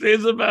make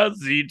this about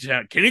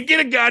Z-Town. Can you get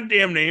a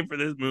goddamn name for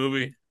this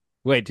movie?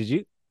 Wait, did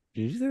you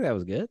think that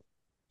was good?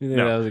 You think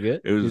No, that was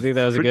good? It was you think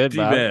that was a good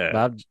bad.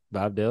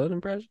 Bob Dylan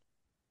impression?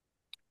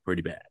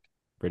 Pretty bad.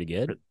 Pretty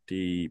good.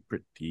 Pretty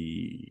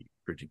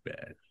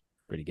bad.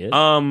 Pretty good.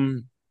 All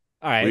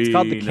right, it's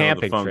called the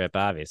camping trip,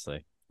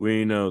 obviously.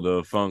 We know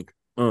the funk.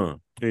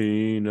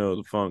 We know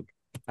the funk.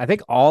 I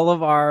think all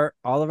of our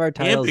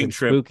titles in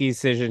spooky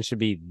season should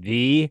be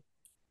the,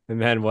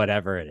 and then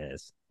whatever it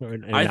is.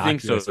 I think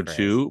so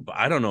too, but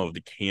I don't know if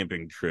the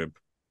camping trip,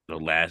 the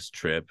last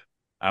trip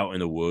out in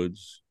the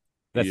woods,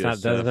 doesn't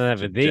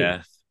have a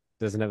the.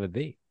 Doesn't have a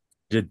the.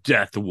 The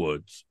Death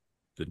Woods.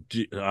 I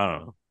don't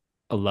know.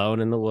 Alone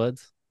in the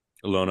Woods.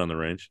 Alone on the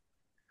Range.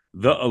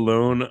 The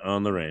Alone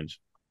on the Range.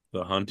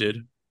 The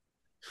Hunted.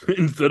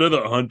 Instead of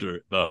the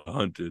Hunter, the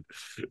Hunted.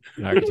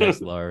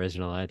 Architect's Lore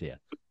original idea.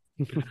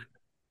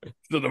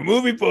 So the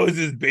movie pose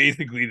is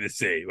basically the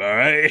same, all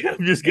right?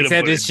 I'm just gonna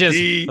except it's just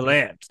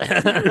flipped. All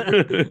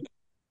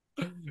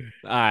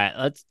right,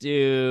 let's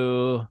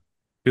do.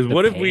 Because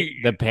what if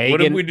we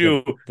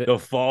do the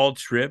fall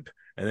trip,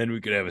 and then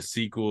we could have a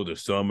sequel, the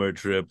summer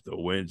trip, the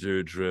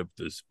winter trip,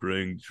 the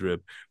spring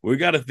trip. We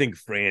got to think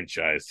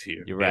franchise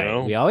here. You're right. You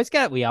know? We always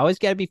got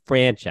to be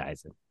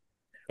franchising.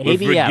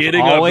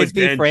 ABF always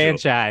be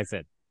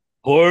franchising.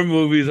 Horror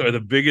movies are the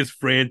biggest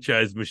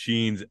franchise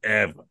machines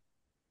ever.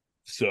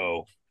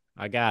 So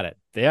I got it.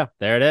 Yeah,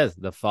 there it is.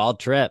 The fall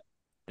trip.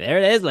 There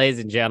it is, ladies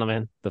and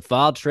gentlemen. The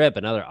fall trip,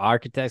 another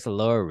Architects of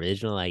Lore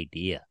original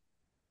idea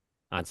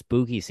on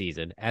spooky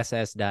season,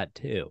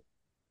 SS.2.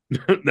 No.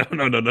 I don't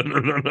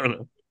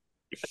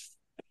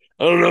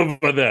know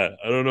about that.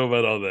 I don't know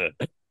about all that.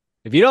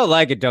 If you don't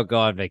like it, don't go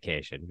on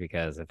vacation,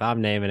 because if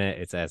I'm naming it,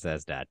 it's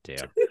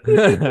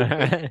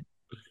SS.2.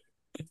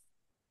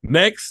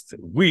 Next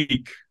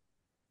week,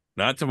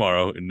 not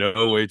tomorrow, in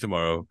no way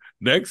tomorrow.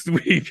 Next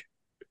week,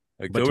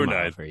 October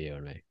 9th, for you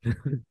and me.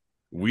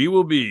 we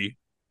will be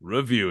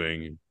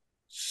reviewing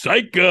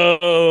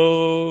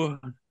Psycho.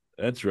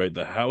 That's right,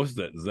 the house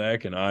that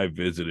Zach and I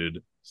visited,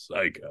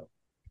 Psycho.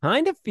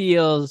 Kind of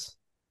feels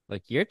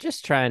like you're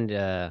just trying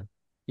to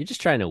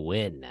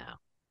win now.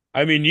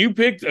 I mean, you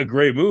picked a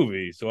great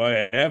movie, so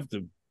I have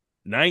to.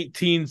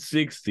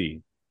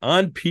 1960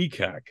 on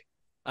Peacock.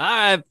 All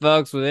right,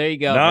 folks. Well, there you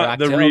go. Not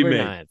the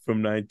remake 9th.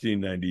 from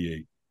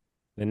 1998.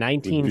 The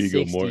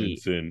 1960 Viggo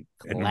Mortensen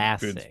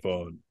classic. And Vince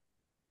Vaughn.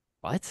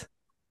 What?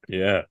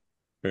 Yeah.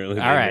 Apparently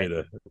they made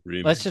a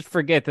remake. Let's just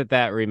forget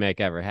that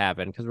remake ever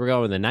happened, because we're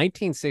going with the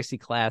 1960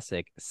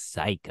 classic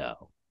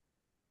Psycho,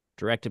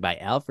 directed by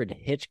Alfred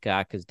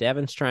Hitchcock, because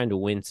Devin's trying to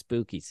win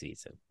spooky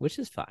season, which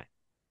is fine.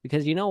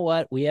 Because you know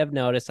what? We have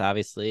noticed,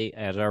 obviously,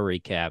 as our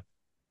recap,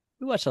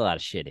 we watch a lot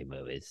of shitty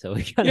movies. So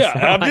we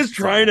I'm just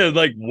trying to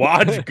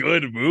watch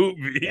good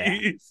movies.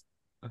 Yeah.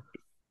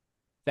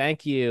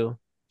 Thank you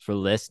for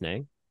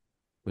listening.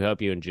 We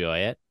hope you enjoy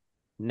it.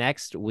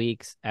 Next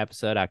week's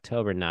episode,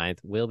 October 9th,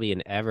 will be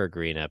an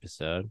evergreen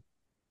episode.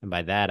 And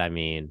by that, I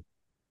mean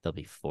there'll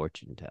be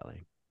fortune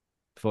telling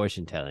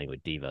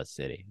with Devo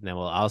City. And then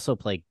we'll also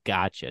play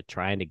Gotcha,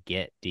 trying to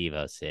get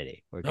Devo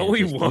City. We're going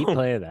to keep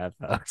playing that,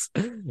 folks.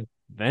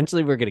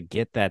 Eventually, we're going to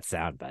get that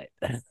soundbite.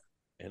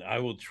 and I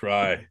will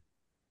try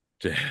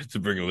to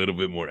bring a little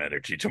bit more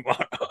energy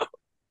tomorrow.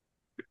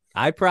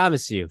 I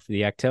promise you, for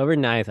the October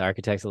 9th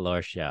Architects of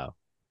Lore show,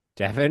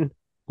 Devin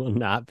will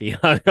not be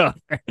hungover.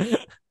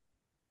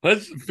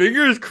 Let's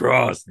fingers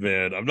crossed,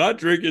 man. I'm not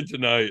drinking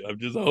tonight. I'm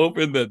just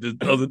hoping that this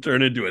doesn't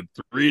turn into a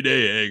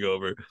 3-day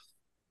hangover.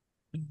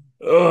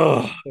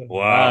 Oh,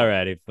 wow.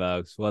 Alrighty,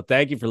 folks. Well,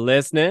 thank you for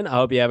listening. I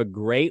hope you have a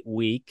great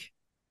week.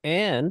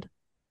 And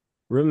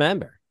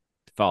remember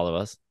to follow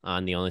us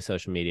on the only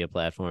social media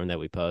platform that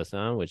we post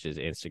on, which is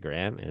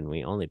Instagram, and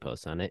we only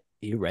post on it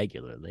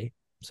irregularly.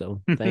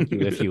 So thank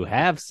you if you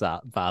have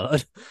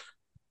followed.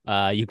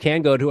 You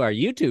can go to our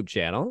YouTube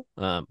channel.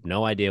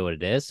 No idea what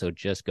it is, so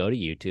just go to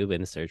YouTube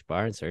in the search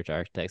bar and search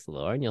Architects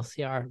Lore, and you'll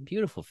see our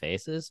beautiful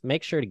faces.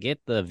 Make sure to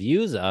get the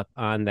views up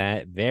on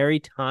that very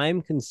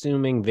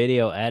time-consuming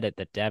video edit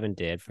that Devin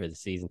did for the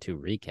season 2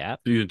 recap.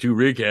 Season 2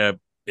 recap.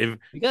 If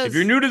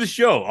you're new to the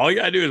show, all you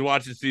gotta do is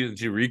watch the season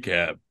 2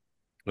 recap,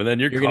 and then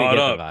you're caught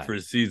up for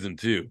season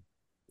 2.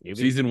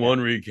 Season 1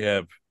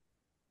 recap,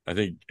 I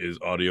think, is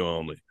audio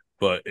only,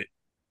 but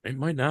it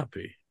might not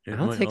be. I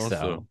don't think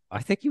so.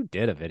 I think you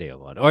did a video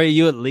one, or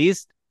you at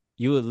least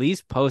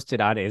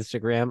posted on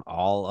Instagram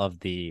all of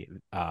the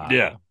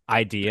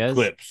ideas,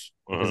 clips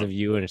because of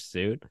you in a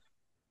suit.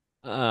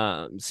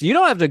 So you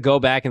don't have to go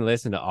back and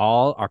listen to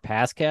all our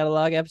past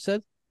catalog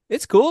episodes.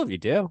 It's cool if you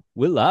do.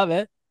 We love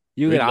it.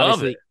 You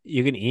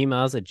can email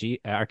us at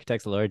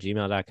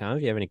architectslore@gmail.com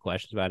if you have any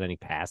questions about any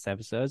past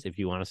episodes. If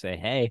you want to say,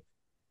 hey,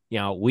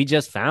 we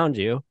just found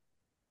you.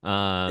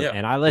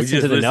 And I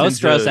listened to the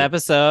Nostros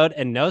episode,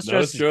 and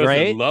Nostros is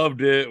great.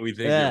 Loved it. We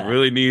think it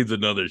really needs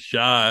another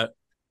shot.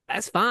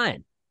 That's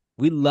fine.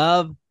 We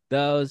love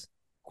those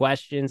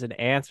questions and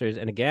answers.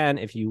 And again,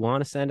 if you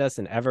want to send us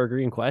an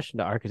evergreen question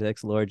to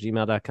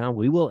architectslore@gmail.com,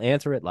 we will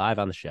answer it live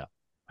on the show.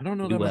 I don't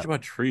know that much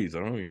about trees. I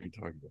don't know what you're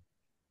talking about.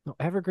 No,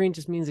 evergreen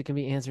just means it can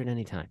be answered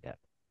anytime, Deb.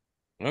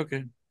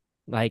 Okay.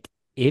 Like,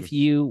 if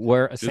you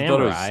were a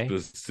samurai,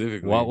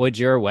 what would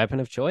your weapon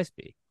of choice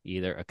be?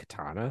 Either a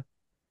katana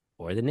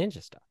or the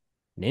ninja star.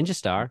 Ninja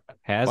star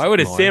has. Why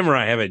would a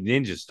samurai have a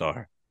ninja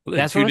star? Well,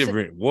 that's two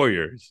different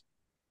warriors.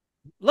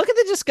 Look at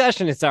the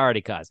discussion it's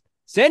already caused.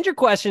 Send your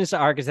questions to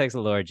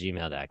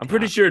architectslore@gmail.com. I'm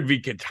pretty sure it'd be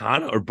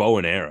katana or bow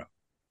and arrow.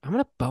 I'm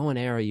gonna bow and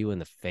arrow you in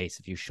the face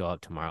if you show up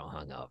tomorrow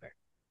hungover.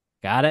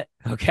 Got it?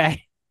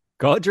 Okay.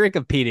 Go drink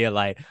a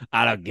Pedialyte.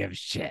 I don't give a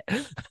shit.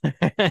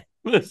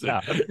 Listen,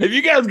 if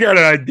you guys got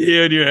an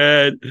idea in your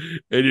head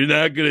and you're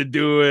not gonna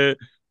do it,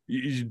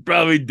 you should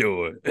probably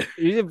do it.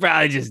 You should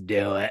probably just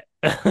do it.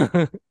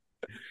 And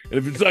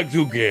if it sucks,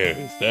 who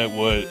cares? That's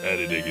what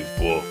editing is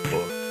for.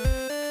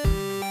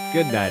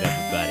 Good night,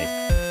 everybody.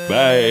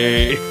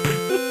 Bye.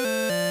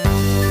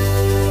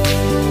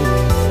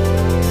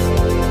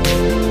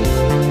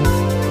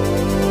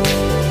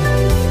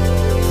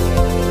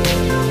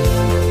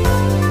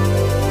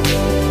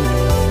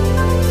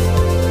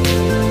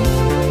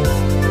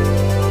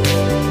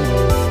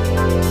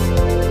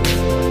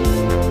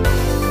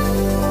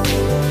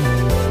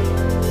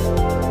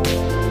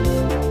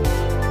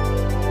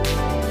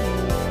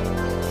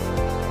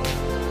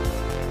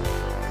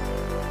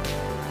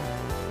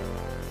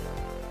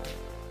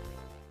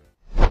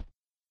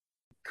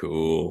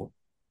 Cool.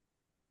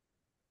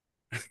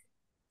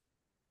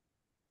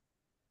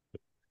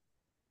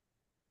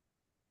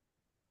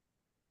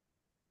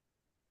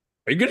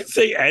 Are you going to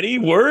say any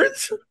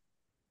words?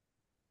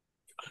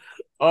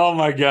 Oh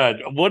my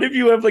God. What if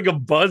you have like a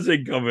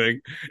buzzing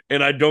coming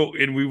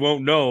and we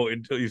won't know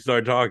until you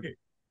start talking?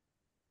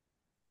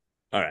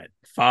 All right.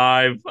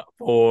 5,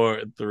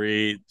 4,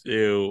 3,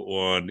 2,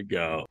 1,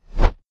 go.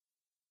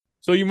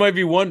 So you might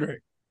be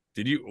wondering,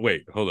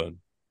 hold on.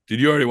 Did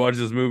you already watch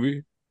this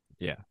movie?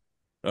 Yeah.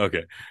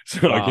 Okay.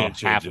 So I can't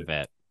change half it. of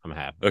it. I'm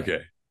happy.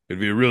 Okay. It'd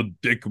be a real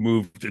dick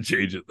move to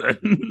change it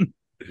then.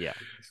 Yeah.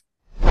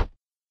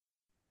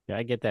 Did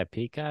I get that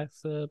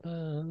Peacock's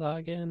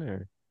login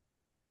or?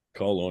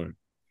 Call Lauren.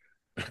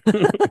 How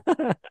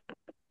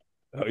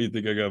do you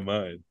think I got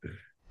mine?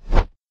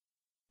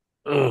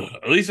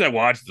 At least I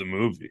watched the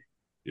movie,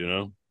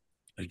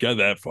 I got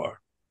that far.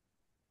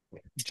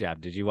 Good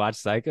job. Did you watch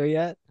Psycho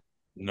yet?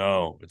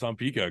 No, it's on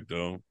Peacock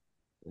though.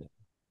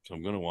 So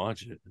I'm going to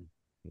watch it.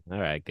 All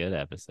right, good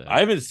episode. I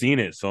haven't seen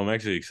it, so I'm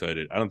actually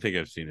excited. I don't think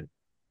I've seen it.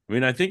 I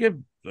mean, I think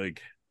I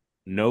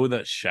know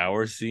that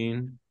shower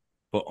scene,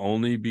 but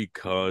only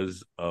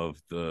because of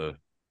the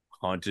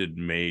haunted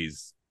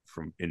maze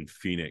in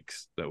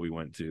Phoenix that we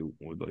went to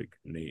with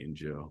Nate and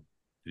Joe.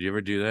 Did you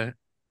ever do that?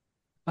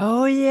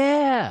 Oh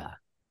yeah.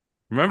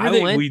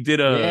 Remember we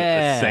did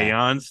a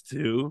seance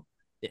too?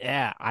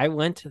 Yeah, I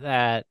went to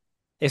that.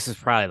 This was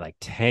probably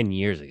 10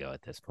 years ago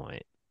at this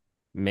point.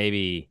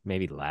 Maybe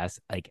less.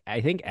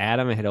 I think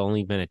Adam had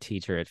only been a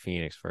teacher at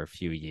Phoenix for a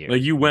few years.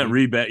 You went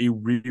went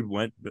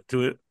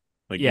to it?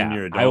 In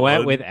your adulthood? I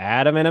went with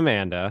Adam and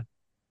Amanda.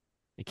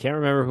 I can't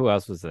remember who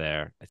else was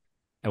there.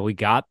 And we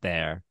got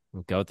there.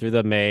 We go through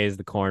the maze,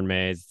 the corn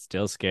maze. It's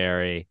still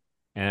scary.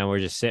 And we're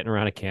just sitting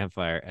around a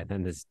campfire. And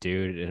then this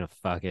dude in a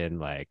fucking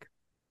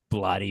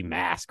bloody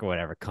mask or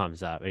whatever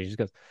comes up, and he just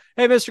goes,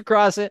 "Hey, Mr.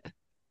 Crossett."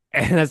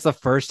 And that's the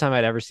first time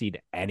I'd ever seen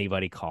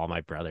anybody call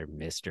my brother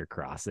Mr.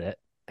 Crossett.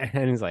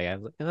 And he's like, I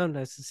was like, "Oh,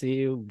 nice to see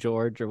you,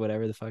 George, or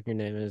whatever the fuck your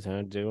name is.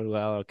 I'm doing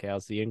well. Okay,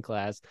 I'll see you in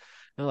class."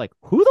 And I'm like,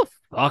 "Who the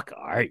fuck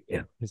are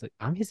you?" He's like,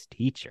 "I'm his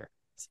teacher."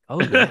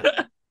 Like, "Oh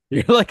yeah,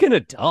 you're like an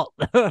adult."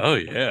 Oh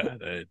yeah,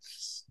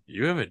 that's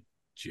you have a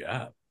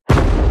job.